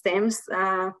systems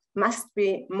must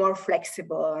be more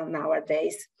flexible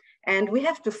nowadays. And we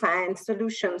have to find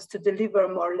solutions to deliver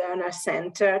more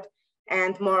learner-centered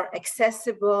and more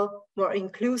accessible, more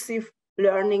inclusive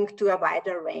learning to a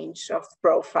wider range of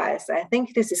profiles. I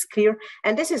think this is clear.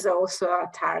 And this is also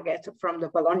a target from the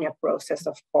Bologna process,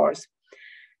 of course.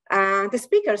 The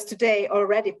speakers today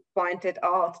already pointed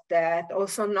out that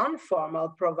also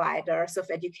non-formal providers of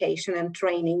education and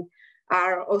training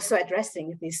are also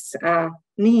addressing this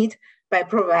need by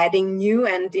providing new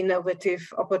and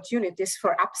innovative opportunities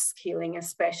for upskilling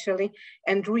especially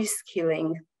and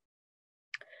reskilling.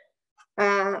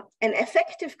 An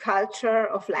effective culture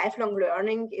of lifelong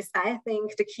learning is, I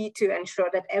think, the key to ensure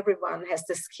that everyone has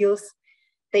the skills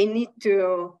they need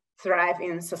to thrive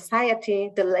in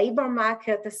society, the labor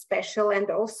market especially, and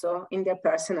also in their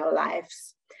personal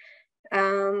lives.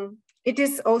 It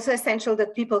is also essential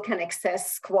that people can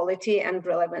access quality and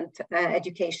relevant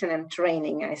education and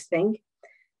training, I think,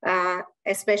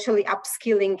 especially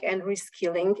upskilling and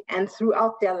reskilling and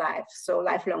throughout their lives. So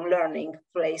lifelong learning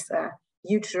plays a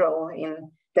huge role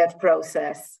in that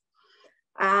process.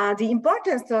 The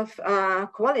importance of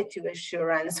quality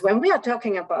assurance, when we are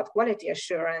talking about quality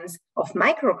assurance of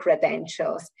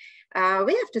micro-credentials,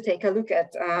 we have to take a look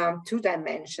at two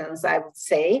dimensions, I would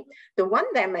say. The one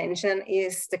dimension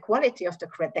is the quality of the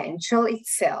credential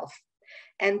itself.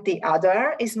 And the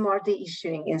other is more the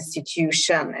issuing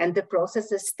institution and the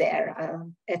processes there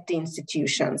at the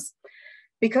institutions.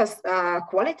 Because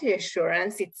quality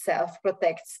assurance itself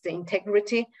protects the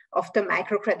integrity of the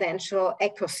micro-credential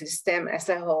ecosystem as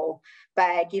a whole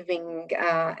by giving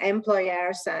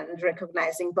employers and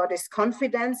recognizing bodies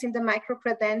confidence in the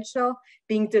micro-credential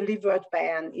being delivered by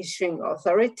an issuing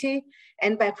authority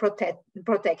and by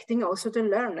protecting also the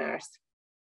learners.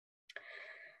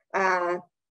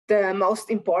 The most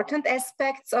important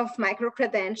aspects of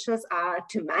micro-credentials are,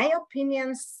 to my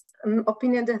opinion,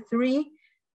 the three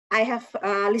I have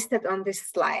listed on this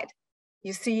slide.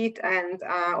 You see it, and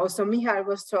also Michal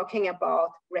was talking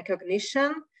about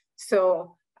recognition.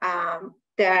 So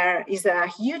there is a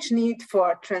huge need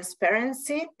for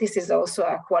transparency. This is also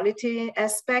a quality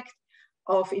aspect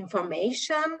of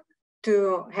information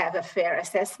to have a fair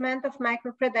assessment of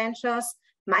micro-credentials.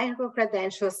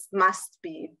 Micro-credentials must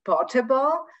be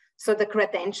portable, so the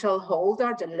credential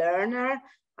holder, the learner,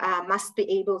 must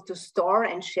be able to store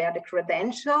and share the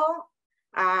credential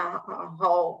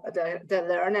how the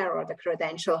learner or the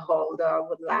credential holder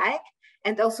would like.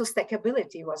 And also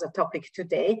stackability was a topic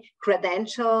today.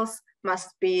 Credentials must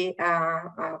be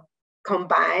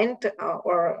combined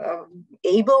or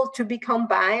able to be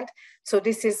combined. So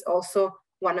this is also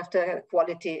one of the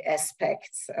quality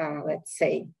aspects, let's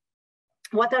say.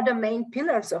 What are the main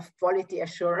pillars of quality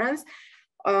assurance?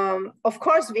 Of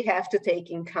course, we have to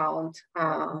take in account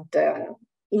the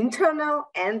internal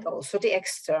and also the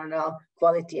external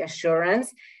quality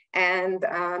assurance. And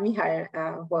Michal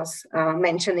was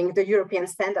mentioning the European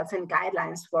standards and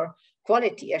guidelines for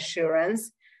quality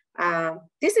assurance.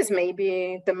 This is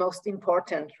maybe the most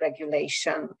important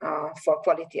regulation for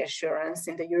quality assurance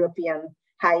in the European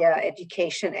higher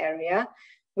education area,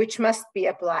 which must be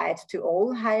applied to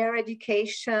all higher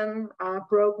education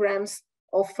programs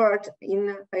offered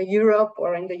in Europe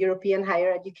or in the European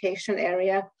higher education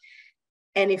area,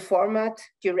 any format,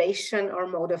 duration, or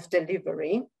mode of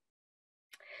delivery.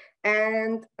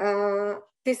 And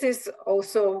this is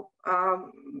also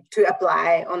to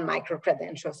apply on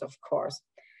micro-credentials, of course.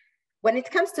 When it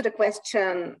comes to the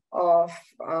question of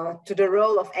to the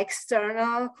role of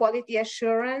external quality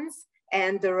assurance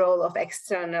and the role of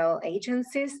external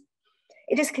agencies,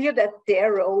 it is clear that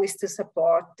their role is to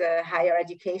support the higher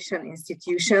education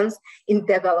institutions in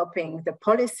developing the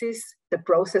policies, the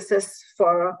processes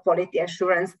for quality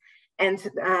assurance, and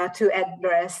to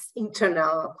address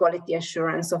internal quality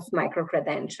assurance of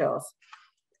micro-credentials.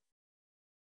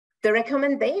 The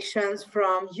recommendations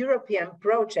from European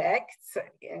projects,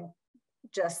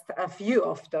 just a few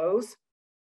of those,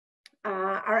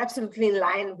 are absolutely in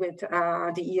line with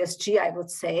the ESG, I would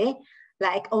say.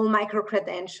 Like all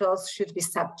micro-credentials should be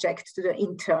subject to the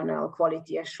internal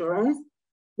quality assurance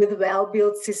with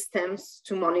well-built systems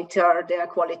to monitor their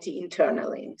quality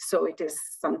internally. So it is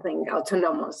something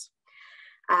autonomous.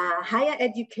 Higher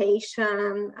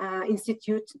education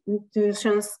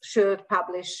institutions should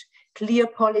publish clear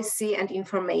policy and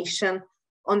information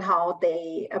on how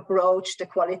they approach the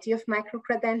quality of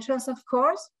micro-credentials, of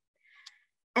course.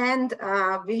 And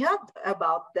we heard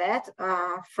about that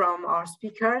from our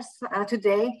speakers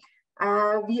today.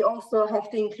 We also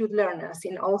have to include learners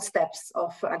in all steps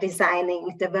of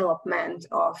designing, development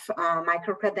of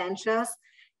micro-credentials,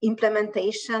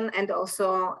 implementation, and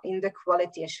also in the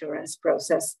quality assurance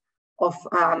process of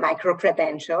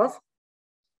micro-credentials.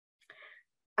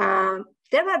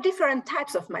 There are different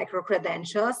types of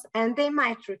micro-credentials, and they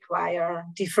might require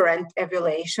different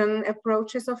evaluation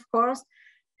approaches, of course,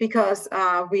 because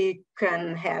we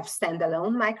can have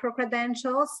standalone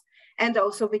micro-credentials, and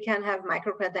also we can have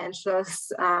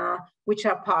micro-credentials which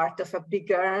are part of a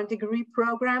bigger degree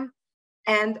program.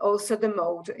 And also the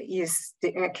mode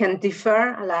can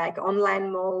differ, like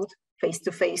online mode,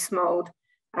 face-to-face mode.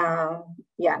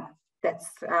 Yeah,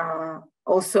 that's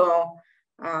also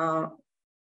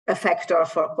a factor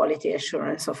for quality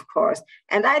assurance, of course.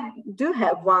 And I do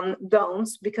have one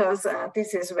don'ts, because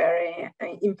this is very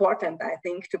important, I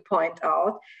think, to point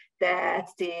out that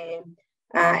the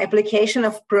application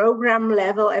of program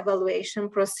level evaluation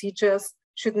procedures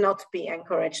should not be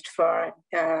encouraged for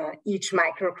each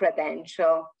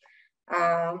micro-credential.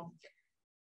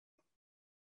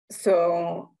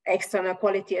 So external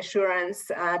quality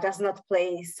assurance does not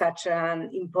play such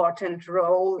an important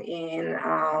role in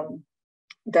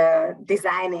the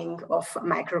designing of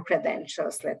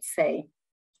micro-credentials, let's say.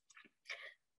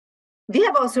 We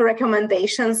have also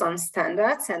recommendations on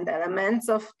standards and elements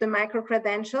of the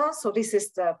micro-credentials. So this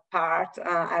is the part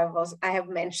I have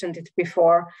mentioned it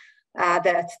before,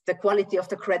 that the quality of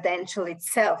the credential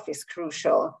itself is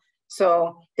crucial.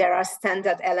 So there are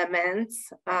standard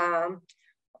elements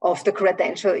of the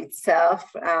credential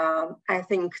itself. I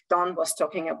think Don was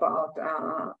talking about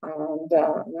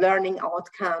the learning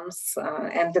outcomes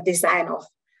and the design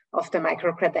of the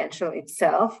micro-credential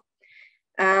itself.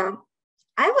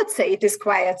 I would say it is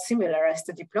quite similar as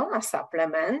the diploma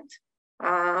supplement,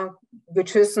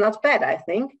 which is not bad, I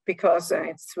think, because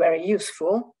it's very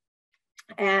useful.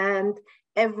 And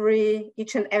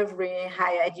each and every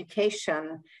higher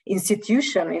education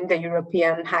institution in the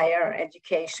European higher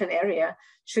education area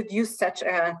should use such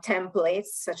a template,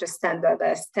 such a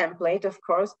standardized template, of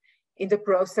course, in the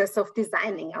process of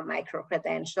designing a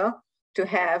micro-credential to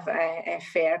have a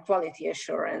fair quality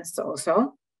assurance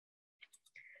also.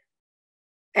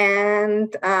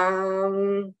 And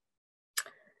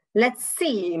let's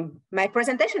see, my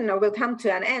presentation now will come to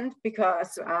an end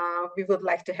because we would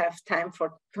like to have time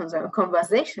for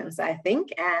conversations, I think.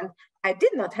 And I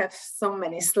did not have so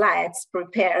many slides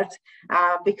prepared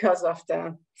because of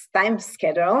the time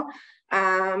schedule.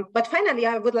 But finally,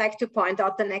 I would like to point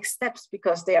out the next steps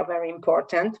because they are very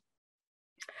important.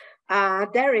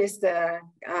 There is the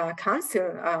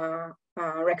Council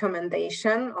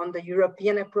recommendation on the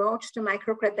European approach to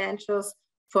micro-credentials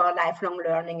for lifelong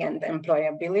learning and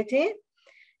employability.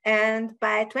 And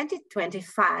by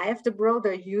 2025, the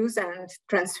broader use and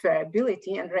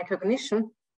transferability and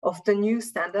recognition of the new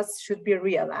standards should be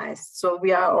realized. So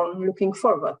we are all looking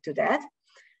forward to that.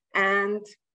 And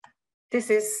this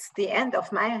is the end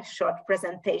of my short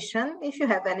presentation. If you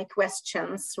have any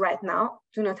questions right now,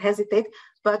 do not hesitate.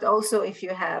 But also if you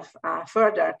have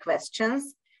further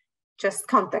questions, just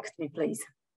contact me, please.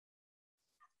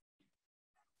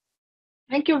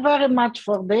 Thank you very much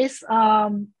for this.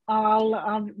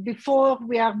 Before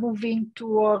we are moving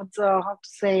towards, how to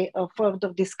say, a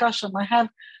further discussion, I have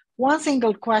one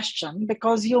single question,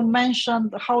 because you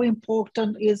mentioned how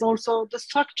important is also the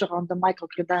structure on the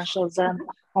micro-credentials and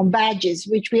on badges,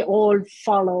 which we all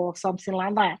follow or something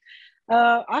like that.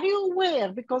 Are you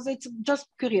aware, because it's just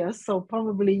curious, so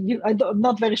probably you, I'm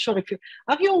not very sure if you,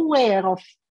 are you aware of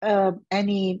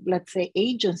any, let's say,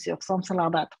 agency or something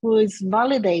like that who is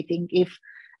validating if,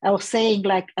 or saying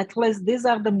like, at least these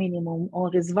are the minimum,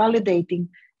 or is validating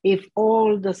if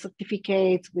all the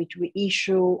certificates which we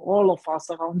issue, all of us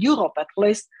around Europe at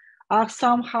least, are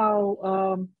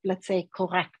somehow, let's say,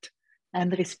 correct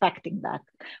and respecting that?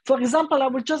 For example, I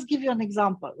will just give you an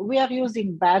example. We are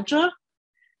using Badger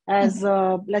as,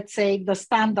 let's say, the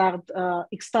standard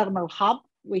external hub,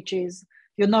 which is,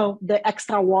 you know, the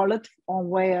extra wallet on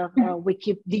where we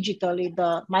keep digitally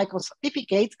the micro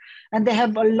certificates, and they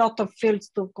have a lot of fields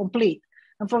to complete.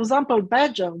 And for example,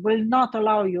 Badger will not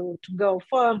allow you to go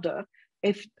further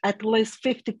if at least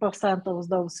 50% of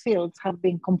those fields have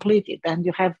been completed and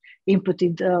you have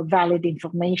inputted valid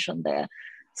information there.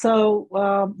 So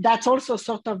that's also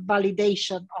sort of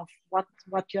validation of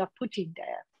what you are putting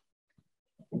there.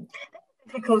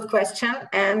 Difficult question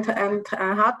and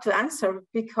hard to answer,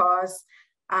 because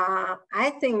I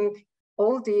think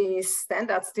all these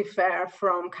standards differ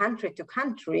from country to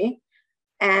country.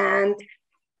 And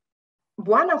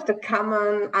one of the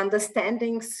common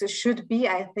understandings should be,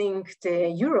 I think,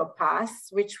 the Europass,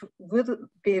 which would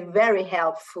be very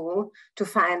helpful to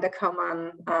find a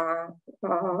common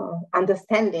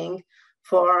understanding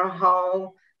for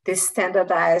how these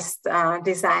standardized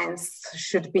designs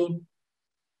should be.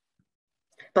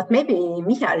 But maybe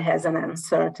Michal has an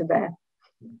answer to that.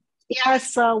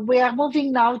 Yes, we are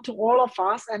moving now to all of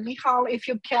us. And Michal, if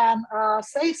you can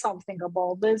say something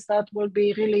about this, that will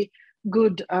be really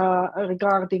good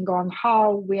regarding on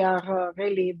how we are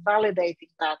really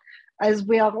validating that. As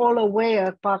we are all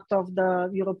aware, part of the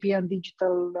European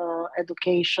Digital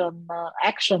Education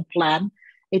Action Plan,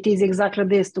 it is exactly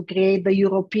this, to create the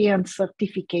European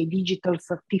certificate, digital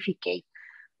certificate,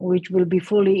 which will be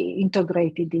fully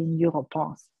integrated in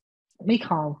Europass.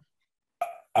 Michal.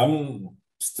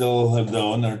 Still have the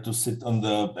honor to sit on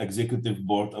the executive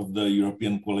board of the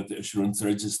European Quality Assurance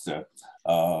Register,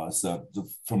 so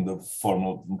from the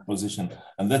formal position.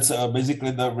 And that's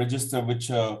basically the register which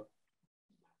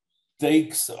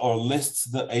takes or lists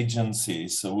the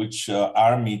agencies which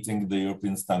are meeting the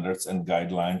European standards and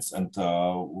guidelines, and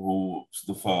who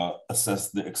sort of assess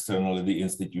the externally the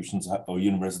institutions or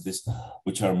universities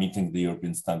which are meeting the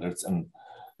European standards and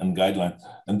guidelines.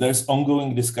 And there's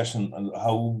ongoing discussion on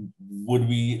how would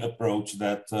we approach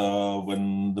that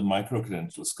when the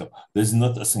micro-credentials come. There's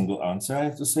not a single answer, I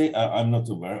have to say. I'm not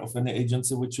aware of any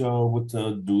agency which would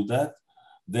do that.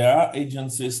 There are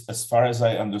agencies, as far as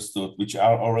I understood, which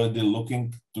are already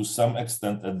looking to some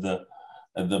extent at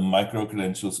the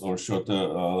micro-credentials or shorter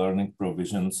learning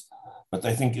provisions. But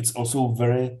I think it's also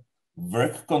very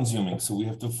work consuming. So we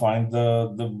have to find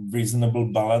the reasonable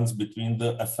balance between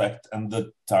the effect and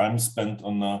the time spent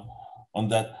on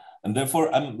that. And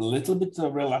therefore, I'm a little bit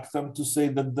reluctant to say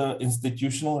that the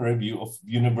institutional review of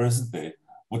university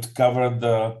would cover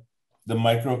the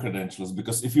micro-credentials,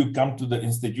 because if you come to the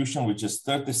institution, which is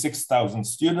 36,000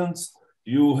 students,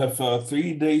 you have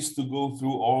 3 days to go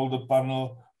through all the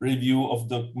panel review of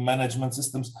the management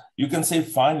systems. You can say,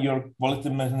 fine, your quality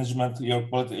management, your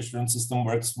quality assurance system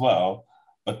works well,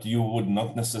 but you would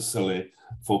not necessarily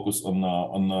focus on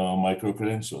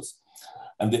micro-credentials.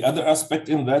 And the other aspect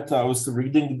in that, I was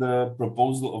reading the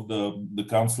proposal of the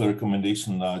council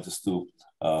recommendation just to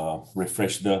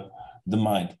refresh the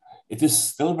mind. It is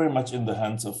still very much in the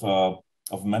hands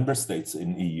of member states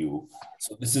in EU.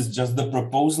 So this is just the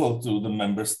proposal to the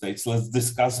member states. Let's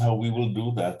discuss how we will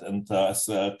do that. And as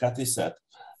Kati said,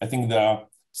 I think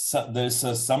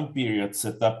there's some period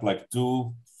set up like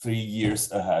 2-3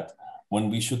 years ahead when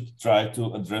we should try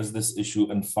to address this issue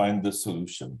and find the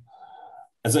solution.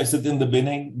 As I said in the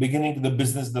beginning, the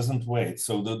business doesn't wait.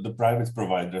 So the private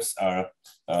providers are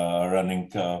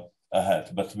running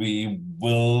ahead, but we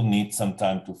will need some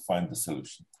time to find the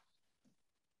solution.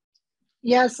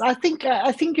 Yes, I think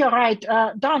you're right.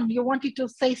 Don, you wanted to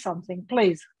say something,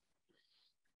 please.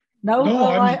 No,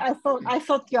 I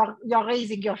thought you're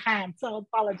raising your hand, so I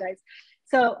apologize.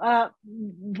 So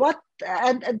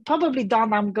and probably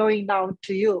Don, I'm going now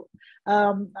to you,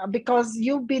 because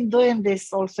you've been doing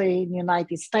this also in the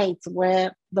United States,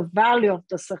 where the value of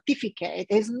the certificate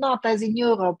is not as in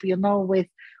Europe, you know, with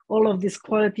all of these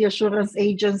quality assurance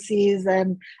agencies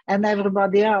and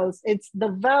everybody else. It's the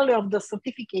value of the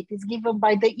certificate is given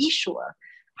by the issuer.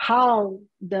 How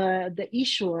the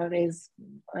issuer is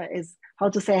how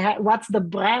to say, what's the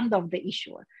brand of the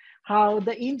issuer? How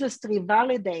the industry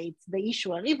validates the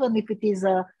issuer, even if it is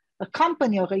a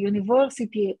company or a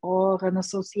university or an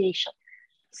association.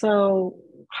 So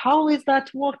how is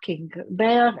that working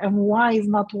there, and why is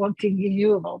not working in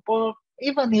Europe or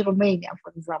even in Romania,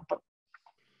 for example?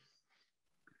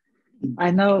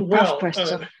 I know, tough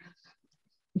question.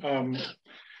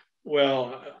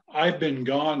 Well, I've been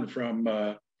gone from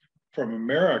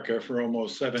America for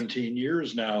almost 17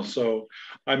 years now, so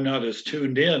I'm not as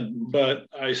tuned in, but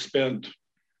I spent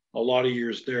a lot of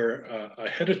years there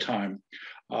ahead of time.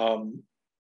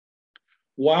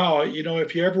 Wow, you know,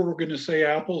 if you ever were going to say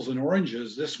apples and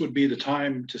oranges, this would be the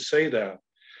time to say that.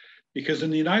 Because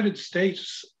in the United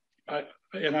States,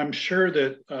 and I'm sure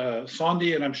that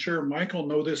Sandy and I'm sure Michael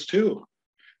know this too,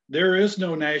 there is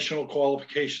no national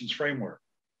qualifications framework.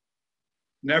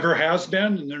 Never has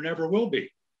been, and there never will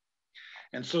be.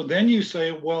 And so then you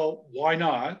say, well, why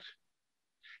not?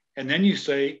 And then you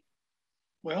say,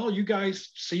 well, you guys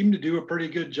seem to do a pretty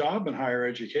good job in higher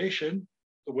education,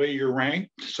 the way you're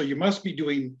ranked, so you must be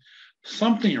doing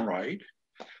something right.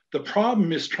 The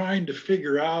problem is trying to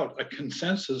figure out a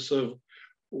consensus of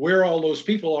where all those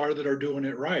people are that are doing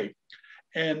it right.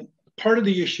 And part of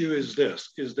the issue is this,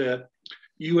 is that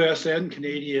US and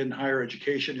Canadian higher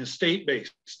education is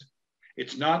state-based.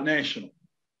 It's not national.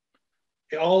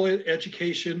 All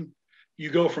education, you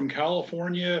go from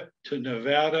California to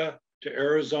Nevada to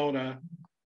Arizona,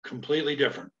 completely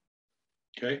different,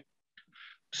 okay?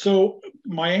 So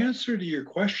my answer to your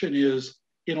question is,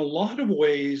 in a lot of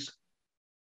ways,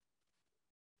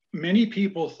 many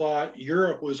people thought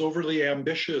Europe was overly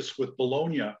ambitious with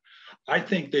Bologna. I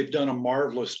think they've done a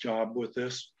marvelous job with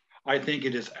this. I think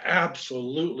it is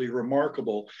absolutely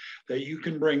remarkable that you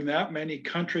can bring that many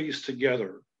countries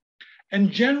together and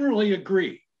generally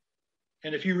agree.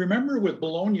 And if you remember with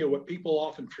Bologna, what people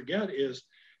often forget is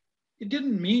it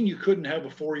didn't mean you couldn't have a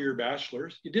 4-year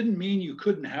bachelor's. It didn't mean you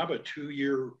couldn't have a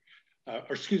 2-year,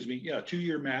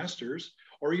 2-year master's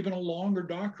or even a longer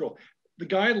doctoral. The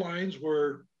guidelines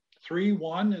were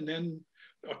 3-1 and then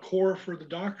a core for the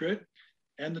doctorate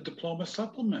and the diploma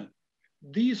supplement.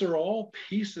 These are all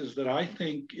pieces that I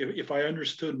think, if I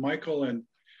understood Michael and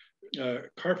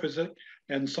Karpizet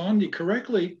and Sandy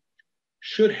correctly,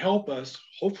 should help us,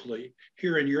 hopefully,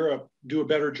 here in Europe, do a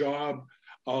better job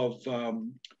of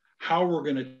how we're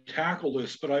going to tackle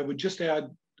this. But I would just add,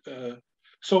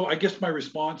 so I guess my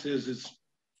response is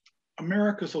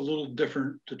America's a little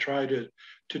different to try to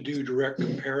do direct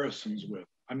comparisons with.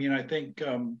 I mean, I think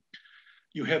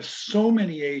you have so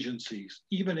many agencies,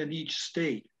 even in each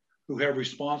state, who have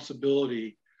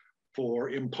responsibility for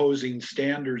imposing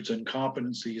standards and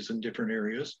competencies in different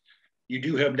areas. You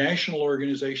do have national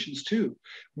organizations too.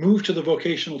 Move to the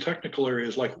vocational technical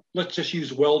areas, like let's just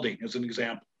use welding as an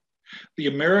example. The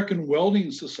American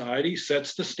Welding Society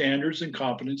sets the standards and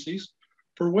competencies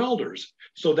for welders.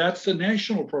 So that's the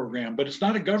national program, but it's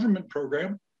not a government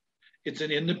program. It's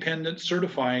an independent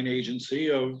certifying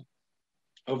agency of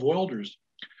welders.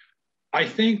 I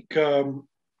think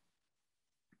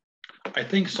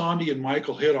Sandy and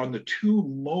Michael hit on the two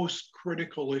most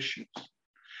critical issues.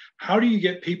 How do you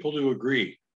get people to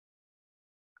agree?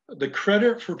 The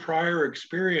credit for prior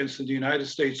experience in the United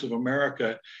States of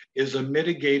America is a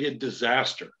mitigated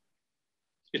disaster.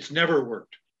 It's never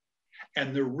worked.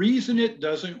 And the reason it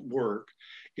doesn't work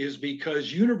is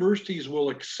because universities will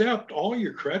accept all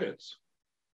your credits.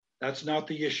 That's not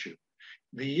the issue.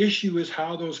 The issue is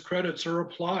how those credits are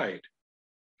applied.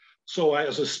 So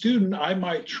as a student, I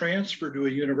might transfer to a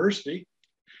university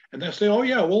and they'll say, oh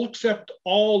yeah, we'll accept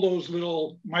all those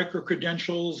little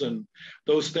micro-credentials and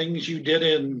those things you did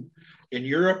in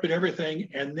Europe and everything.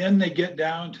 And then they get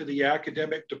down to the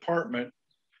academic department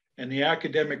and the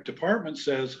academic department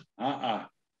says, no,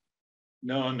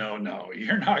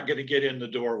 you're not going to get in the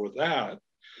door with that.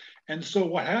 And so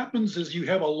what happens is you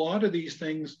have a lot of these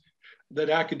things that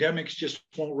academics just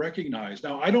won't recognize.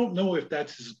 Now, I don't know if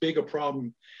that's as big a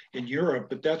problem in Europe,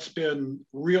 but that's been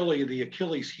really the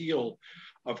Achilles heel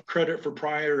of credit for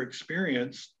prior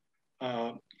experience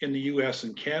in the US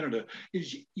and Canada,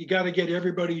 is you got to get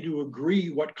everybody to agree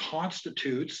what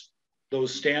constitutes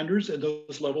those standards and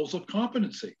those levels of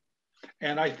competency.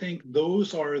 And I think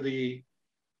those are the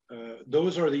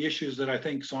issues that I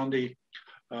think Sandy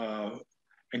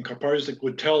and Kaparzik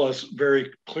would tell us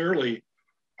very clearly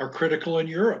are critical in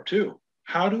Europe too.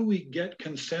 How do we get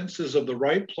consensus of the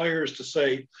right players to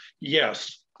say,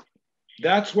 yes,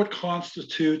 that's what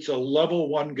constitutes a level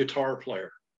 1 guitar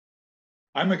player.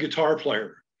 I'm a guitar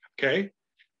player, okay?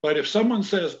 But if someone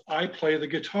says, I play the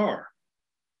guitar,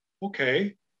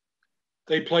 okay,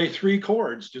 they play 3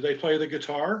 chords. Do they play the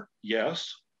guitar?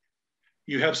 Yes.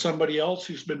 You have somebody else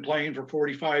who's been playing for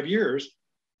 45 years,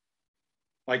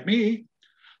 like me,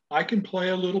 I can play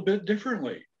a little bit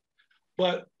differently.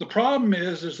 But the problem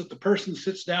is that the person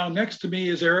sits down next to me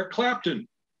is Eric Clapton.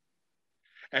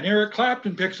 And Eric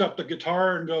Clapton picks up the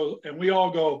guitar and goes, and we all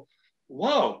go,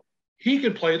 whoa, he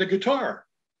can play the guitar.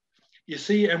 You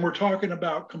see, and we're talking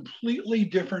about completely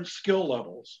different skill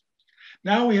levels.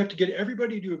 Now we have to get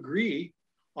everybody to agree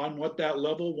on what that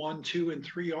level 1, 2, and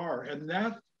 3 are. And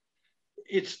that,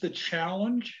 it's the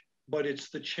challenge, but it's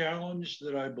the challenge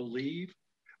that I believe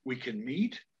we can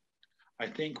meet. I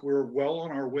think we're well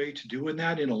on our way to doing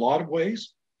that in a lot of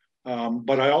ways.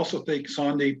 But I also think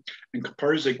Sandy and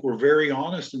Kaparzik were very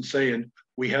honest in saying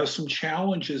we have some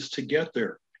challenges to get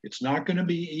there. It's not going to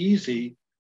be easy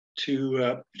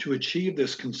to achieve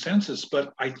this consensus,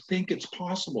 but I think it's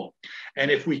possible.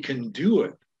 And if we can do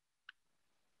it,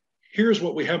 here's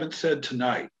what we haven't said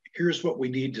tonight. Here's what we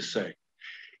need to say.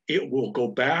 It will go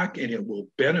back and it will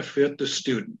benefit the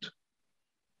student.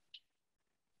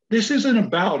 This isn't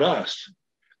about us.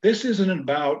 This isn't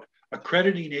about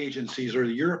accrediting agencies or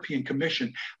the European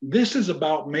Commission. This is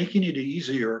about making it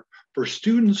easier for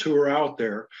students who are out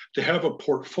there to have a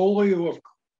portfolio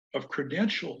of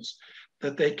credentials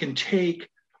that they can take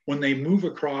when they move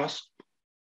across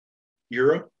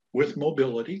Europe with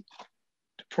mobility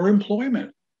for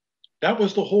employment. That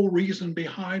was the whole reason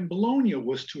behind Bologna,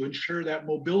 was to ensure that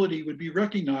mobility would be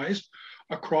recognized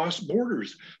across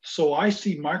borders. So I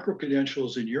see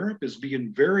micro-credentials in Europe as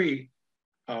being very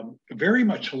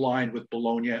much aligned with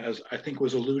Bologna, as I think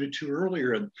was alluded to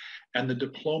earlier, and the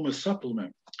diploma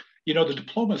supplement. You know, the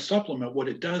diploma supplement, what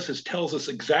it does is tells us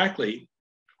exactly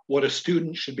what a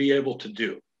student should be able to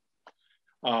do.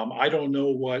 I don't know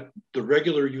what the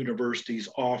regular universities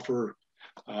offer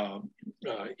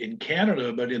in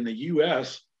Canada, but in the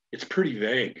US, it's pretty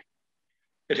vague.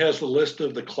 It has the list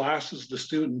of the classes the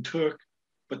student took,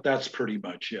 but that's pretty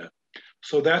much it.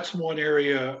 So that's one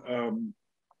area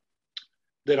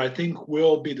that I think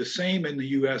will be the same in the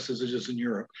US as it is in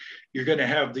Europe. You're going to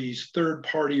have these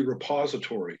third-party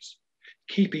repositories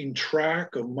keeping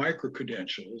track of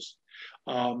micro-credentials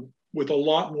with a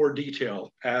lot more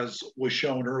detail, as was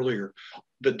shown earlier,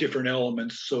 the different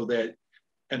elements, so that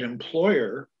an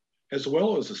employer, as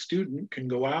well as a student, can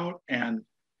go out, and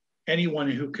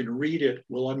anyone who can read it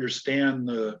will understand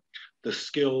the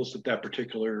skills that that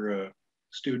particular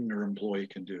student or employee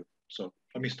can do. So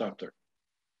let me stop there.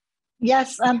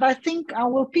 Yes, and I think I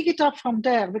will pick it up from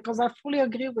there, because I fully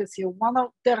agree with you.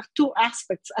 There are 2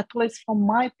 aspects, at least from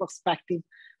my perspective,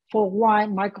 for why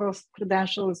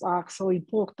micro-credentials are so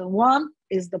important. One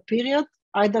is the period,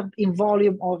 either in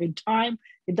volume or in time.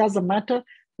 It doesn't matter.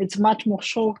 It's much more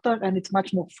shorter and it's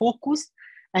much more focused,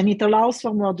 and it allows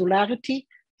for modularity.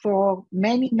 For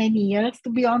many, many years, to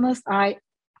be honest, I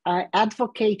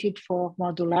advocated for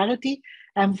modularity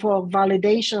and for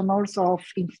validation also of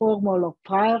informal or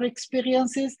prior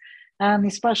experiences. And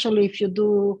especially if you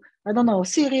do, I don't know, a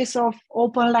series of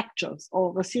open lectures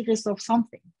or a series of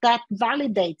something that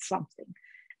validates something,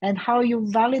 and how you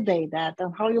validate that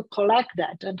and how you collect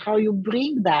that and how you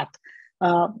bring that,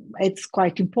 it's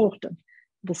quite important.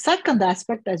 The second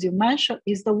aspect, as you mentioned,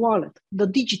 is the wallet, the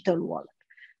digital wallet.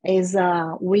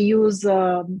 We use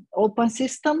open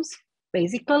systems,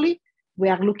 basically, We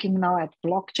are looking now at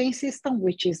blockchain system,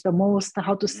 which is the most,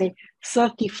 how to say,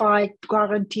 certified,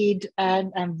 guaranteed,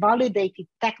 and validated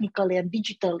technically and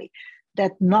digitally,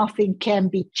 that nothing can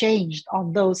be changed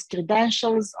on those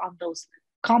credentials, on those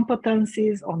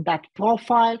competencies, on that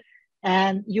profile,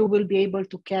 and you will be able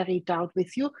to carry it out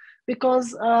with you,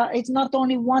 because it's not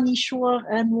only one issuer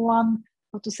and one,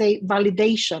 how to say,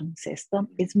 validation system,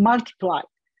 it's multiplied.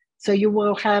 So you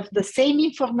will have the same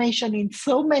information in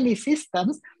so many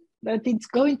systems that it's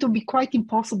going to be quite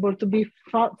impossible to be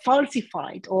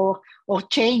falsified or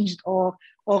changed or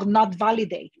not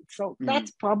validated. So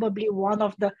that's probably one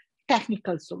of the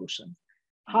technical solutions.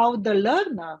 How the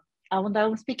learner, and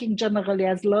I'm speaking generally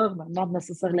as learner, not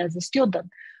necessarily as a student,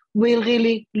 will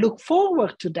really look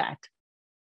forward to that.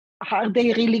 Are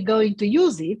they really going to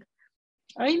use it?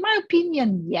 In my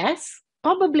opinion, yes.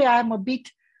 Probably I'm a bit,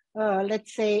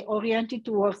 let's say, oriented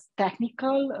towards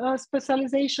technical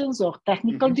specializations or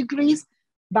technical degrees.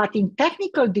 But in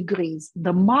technical degrees,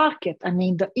 the market, I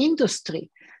mean, the industry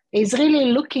is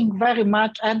really looking very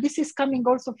much, and this is coming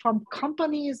also from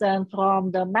companies and from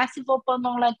the massive open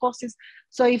online courses.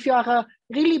 So if you are a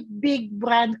really big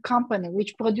brand company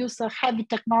which produces a heavy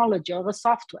technology or a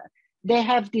software, they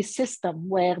have this system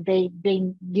where they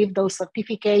give those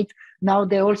certificates. Now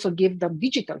they also give them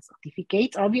digital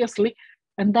certificates, obviously,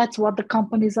 and that's what the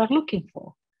companies are looking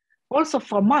for. Also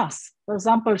from us, for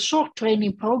example, short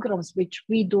training programs, which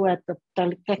we do at the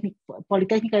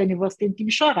Polytechnic University in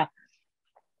Timișoara.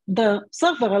 The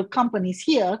several companies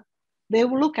here, they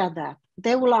will look at that.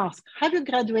 They will ask, have you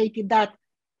graduated that?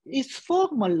 Is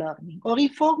formal learning or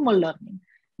informal learning,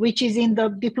 which is in the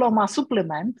diploma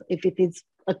supplement, if it is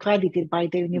accredited by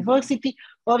the university,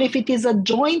 or if it is a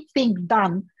joint thing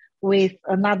done with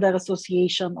another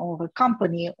association or a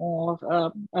company or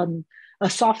a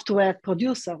software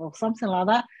producer or something like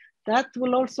that, that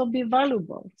will also be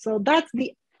valuable. So that's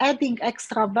the adding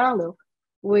extra value,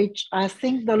 which I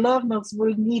think the learners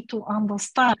will need to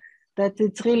understand, that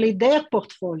it's really their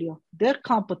portfolio, their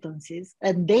competencies,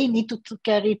 and they need to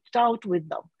carry it out with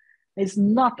them. It's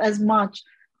not as much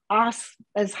us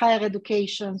as higher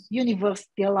education,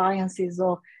 university alliances,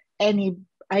 or any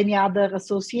other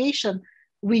association.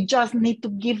 We just need to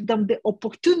give them the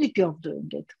opportunity of doing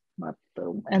it,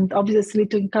 and obviously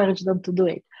to encourage them to do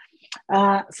it.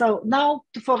 So now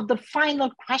for the final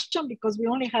question, because we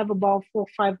only have about 4 or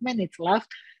 5 minutes left,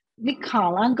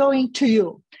 Michal, I'm going to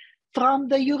you. From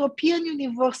the European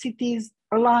Universities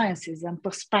Alliances and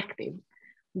perspective,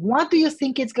 what do you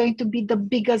think is going to be the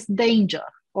biggest danger,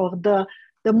 or the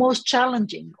most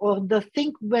challenging, or the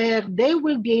thing where they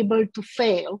will be able to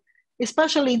fail,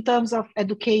 especially in terms of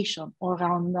education or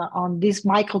on these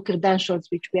micro-credentials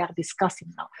which we are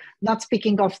discussing now? Not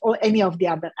speaking of any of the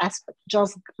other aspects,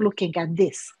 just looking at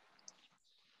this.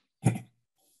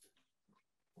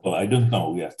 Well, I don't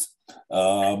know yet,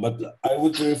 but I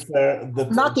would refer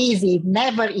that... Not easy,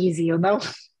 never easy, you know.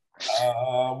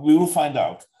 We will find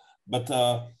out. But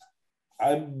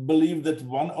I believe that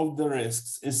one of the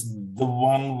risks is the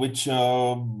one which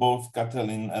both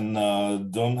Katalin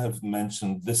and Don have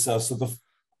mentioned, this sort of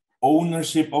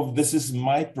ownership of this is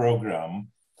my program.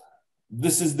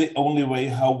 This is the only way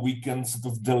how we can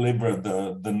sort of deliver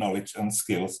the knowledge and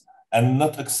skills, and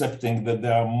not accepting that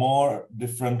there are more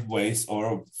different ways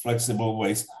or flexible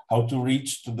ways how to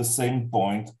reach to the same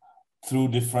point through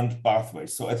different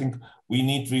pathways. So I think we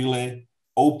need really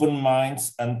open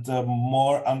minds and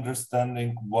more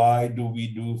understanding why do we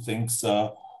do things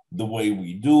the way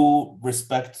we do,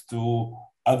 respect to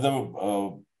other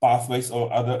pathways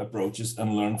or other approaches,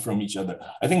 and learn from each other.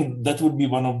 I think that would be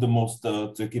one of the most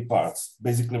tricky parts,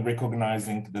 basically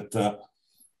recognizing that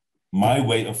my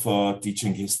way of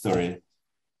teaching history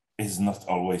is not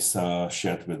always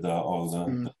shared with all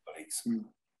the colleagues.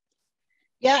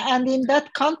 Yeah, and in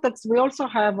that context, we also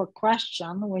have a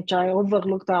question, which I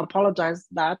overlooked, I apologize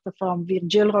that, from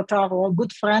Virgil Rotaro, a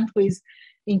good friend who is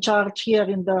in charge here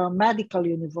in the medical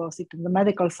university, the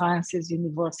medical sciences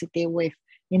university with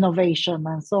innovation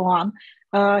and so on.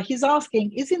 He's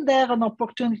asking, isn't there an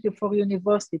opportunity for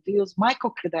university to use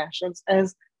micro-credentials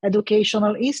as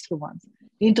educational instruments,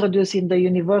 introducing the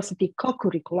university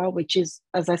co-curricula, which is,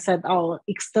 as I said, our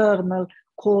external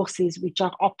courses which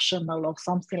are optional or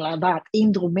something like that,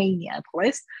 in Romania at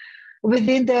least,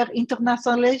 within their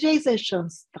internationalization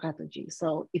strategy.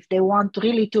 So if they want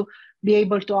really to be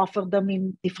able to offer them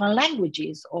in different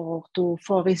languages or to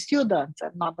foreign students,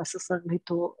 and not necessarily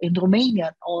in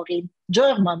Romanian or in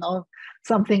German or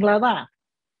something like that.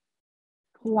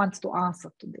 Who wants to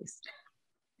answer to this?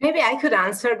 Maybe I could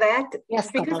answer that.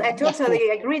 Yes, because I totally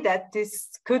agree that this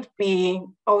could be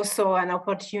also an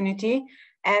opportunity.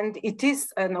 And it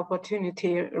is an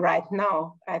opportunity right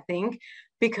now, I think,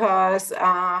 because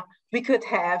we could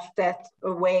have that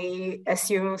way, as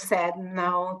you said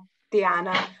now,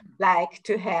 Diana, like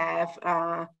to have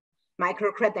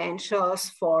micro-credentials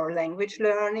for language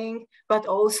learning, but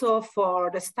also for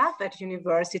the staff at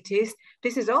universities.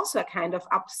 This is also a kind of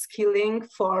upskilling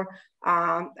for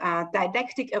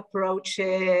didactic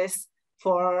approaches,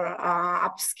 for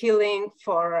upskilling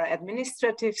for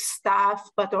administrative staff,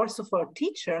 but also for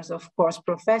teachers, of course,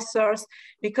 professors,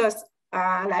 because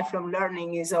lifelong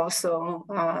learning is also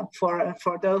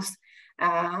for those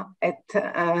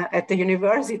at the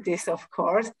universities, of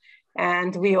course.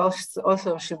 And we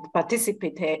also should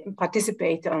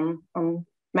participate on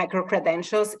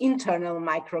micro-credentials, internal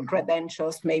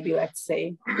micro-credentials, maybe, let's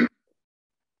say.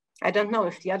 I don't know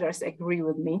if the others agree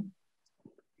with me.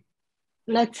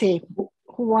 Let's see,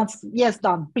 who wants? Yes,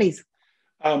 Don, please.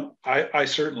 I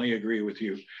certainly agree with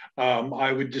you.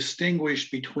 I would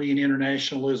distinguish between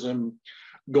internationalism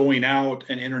going out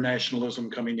and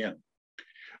internationalism coming in.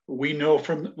 We know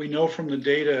from the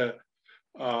data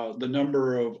the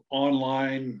number of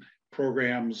online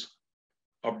programs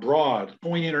abroad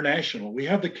going international. We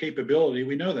have the capability,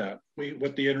 we know that,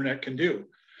 what the internet can do.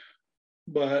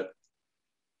 But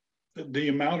the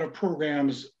amount of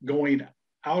programs going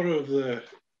out of the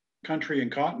country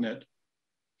and continent,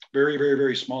 very, very,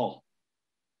 very small.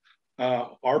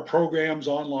 Our programs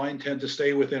online tend to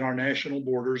stay within our national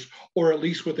borders, or at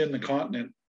least within the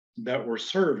continent that we're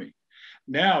serving.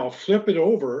 Now, flip it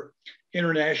over,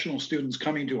 international students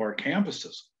coming to our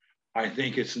campuses. I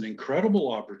think it's an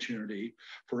incredible opportunity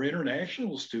for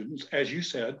international students, as you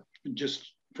said,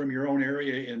 just from your own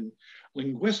area in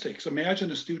linguistics.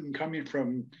 Imagine a student coming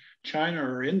from China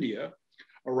or India,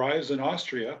 arrives in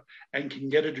Austria, and can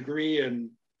get a degree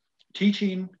in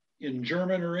teaching in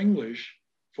German or English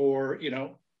for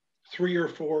 3 or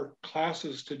 4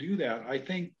 classes to do that. I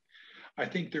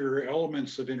think there are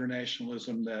elements of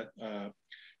internationalism that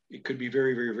it could be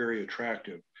very, very, very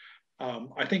attractive.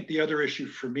 I think the other issue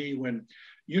for me, when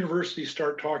universities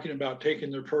start talking about taking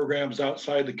their programs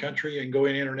outside the country and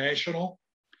going international,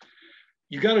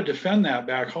 you got to defend that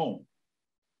back home.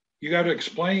 You got to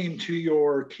explain to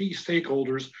your key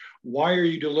stakeholders, why are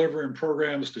you delivering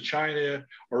programs to China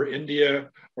or India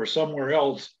or somewhere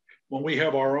else when we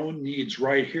have our own needs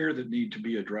right here that need to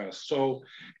be addressed? So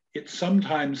it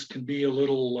sometimes can be a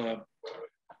little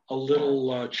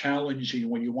challenging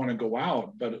when you want to go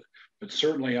out, but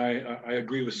certainly I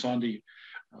agree with Sandy.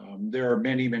 There are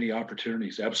many, many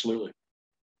opportunities, absolutely.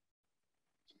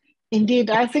 Indeed,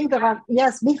 I think there are,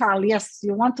 yes, Michal, yes,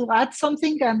 you want to add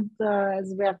something, and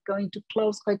as we are going to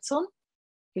close quite soon?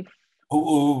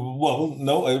 Well,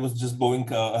 no, I was just going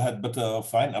ahead, but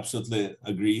fine, absolutely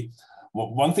agree.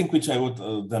 One thing which I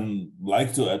would then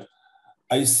like to add,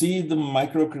 I see the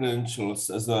micro-credentials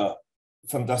as a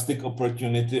fantastic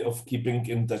opportunity of keeping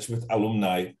in touch with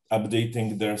alumni,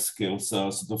 updating their skills,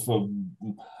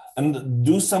 and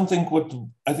do something what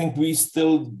I think we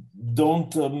still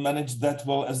don't manage that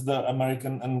well as the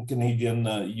American and Canadian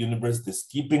universities,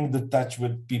 keeping the touch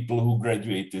with people who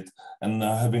graduated and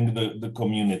having the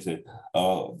community.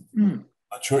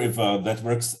 Not sure if that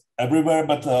works everywhere,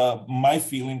 but my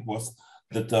feeling was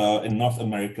that in North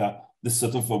America, this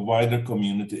sort of a wider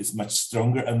community is much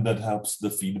stronger, and that helps the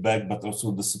feedback, but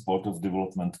also the supportive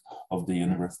development of the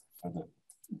university.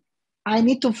 I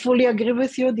need to fully agree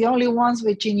with you. The only ones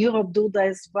which in Europe do that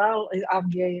as well are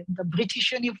the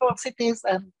British universities,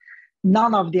 and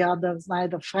none of the others,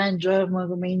 neither French, German,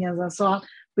 Romanians, and so on.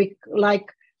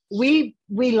 We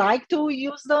like to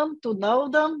use them, to know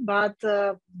them, but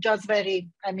just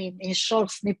in short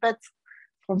snippets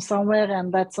from somewhere,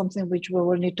 and that's something which we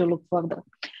will need to look further.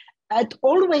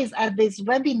 Always at these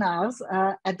webinars,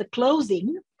 at the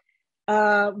closing,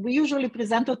 we usually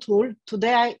present a tool.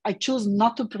 Today, I choose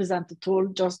not to present a tool,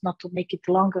 just not to make it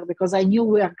longer, because I knew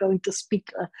we are going to speak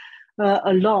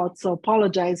a lot, so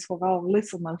apologize for our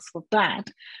listeners for that.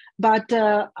 But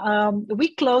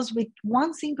we close with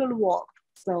one single word.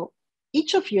 So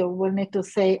each of you will need to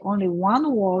say only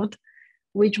one word,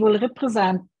 which will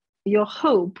represent your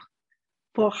hope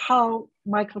for how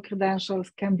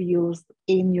micro-credentials can be used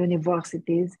in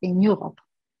universities in Europe.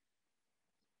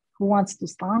 Who wants to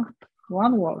start?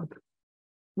 One word,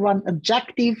 one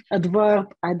adjective,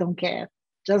 adverb, I don't care.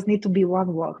 Just need to be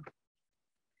one word.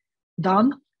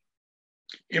 Done?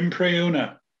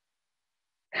 Împreună.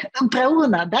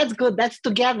 Împreună, that's good. That's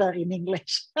together in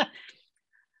English.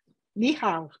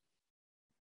 Michal.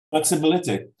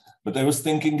 Flexibility. But I was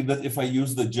thinking that if I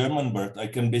use the German word, I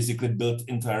can basically build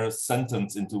entire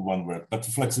sentence into one word, but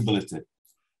flexibility.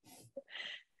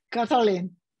 Katalin.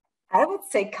 I would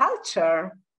say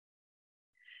culture.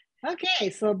 Okay,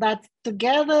 so that's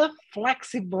together,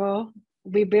 flexible,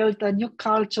 we built a new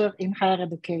culture in higher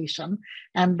education.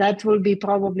 And that will be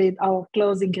probably our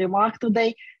closing remark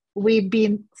today. We've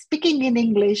been speaking in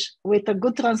English with a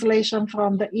good translation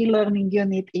from the e-learning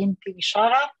unit in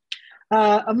Timișoara,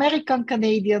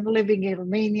 American-Canadian living in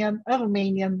Romania, a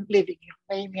Romanian living in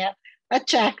Romania, a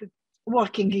Czech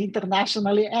working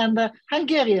internationally, and a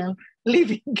Hungarian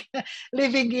living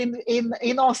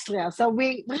in Austria. So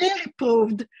we really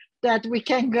proved that we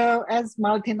can go as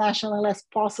multinational as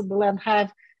possible and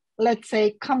have, let's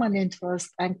say, common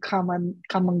interests and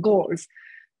common goals.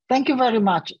 Thank you very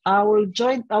much. I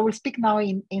will speak now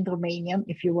in Romanian,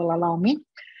 if you will allow me.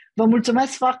 Vă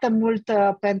mulțumesc foarte mult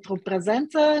pentru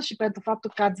prezență și pentru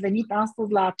faptul că ați venit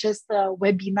astăzi la acest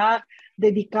webinar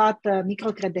dedicat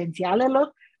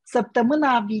microcredențialelor.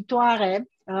 Săptămâna viitoare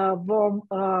vom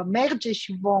merge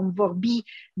și vom vorbi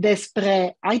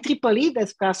despre IEEE,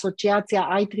 despre asociația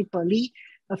IEEE,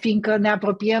 fiindcă ne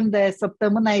apropiem de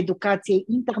Săptămâna Educației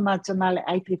Internaționale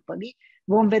IEEE.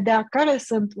 Vom vedea care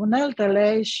sunt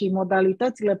uneltele și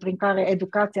modalitățile prin care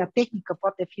educația tehnică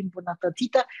poate fi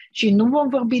îmbunătățită și nu vom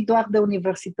vorbi doar de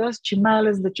universități, ci mai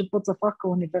ales de ce pot să facă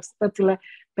universitățile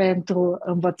pentru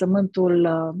învățământul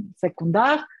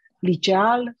secundar,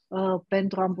 liceal,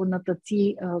 pentru a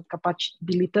îmbunătăți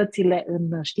capabilitățile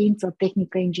în știință,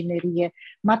 tehnică, inginerie,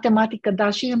 matematică,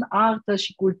 dar și în artă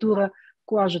și cultură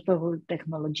cu ajutorul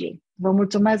tehnologiei. Vă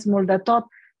mulțumesc mult de tot!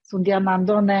 Sunt Diana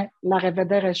Andone, la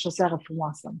revedere și o seară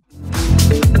frumoasă!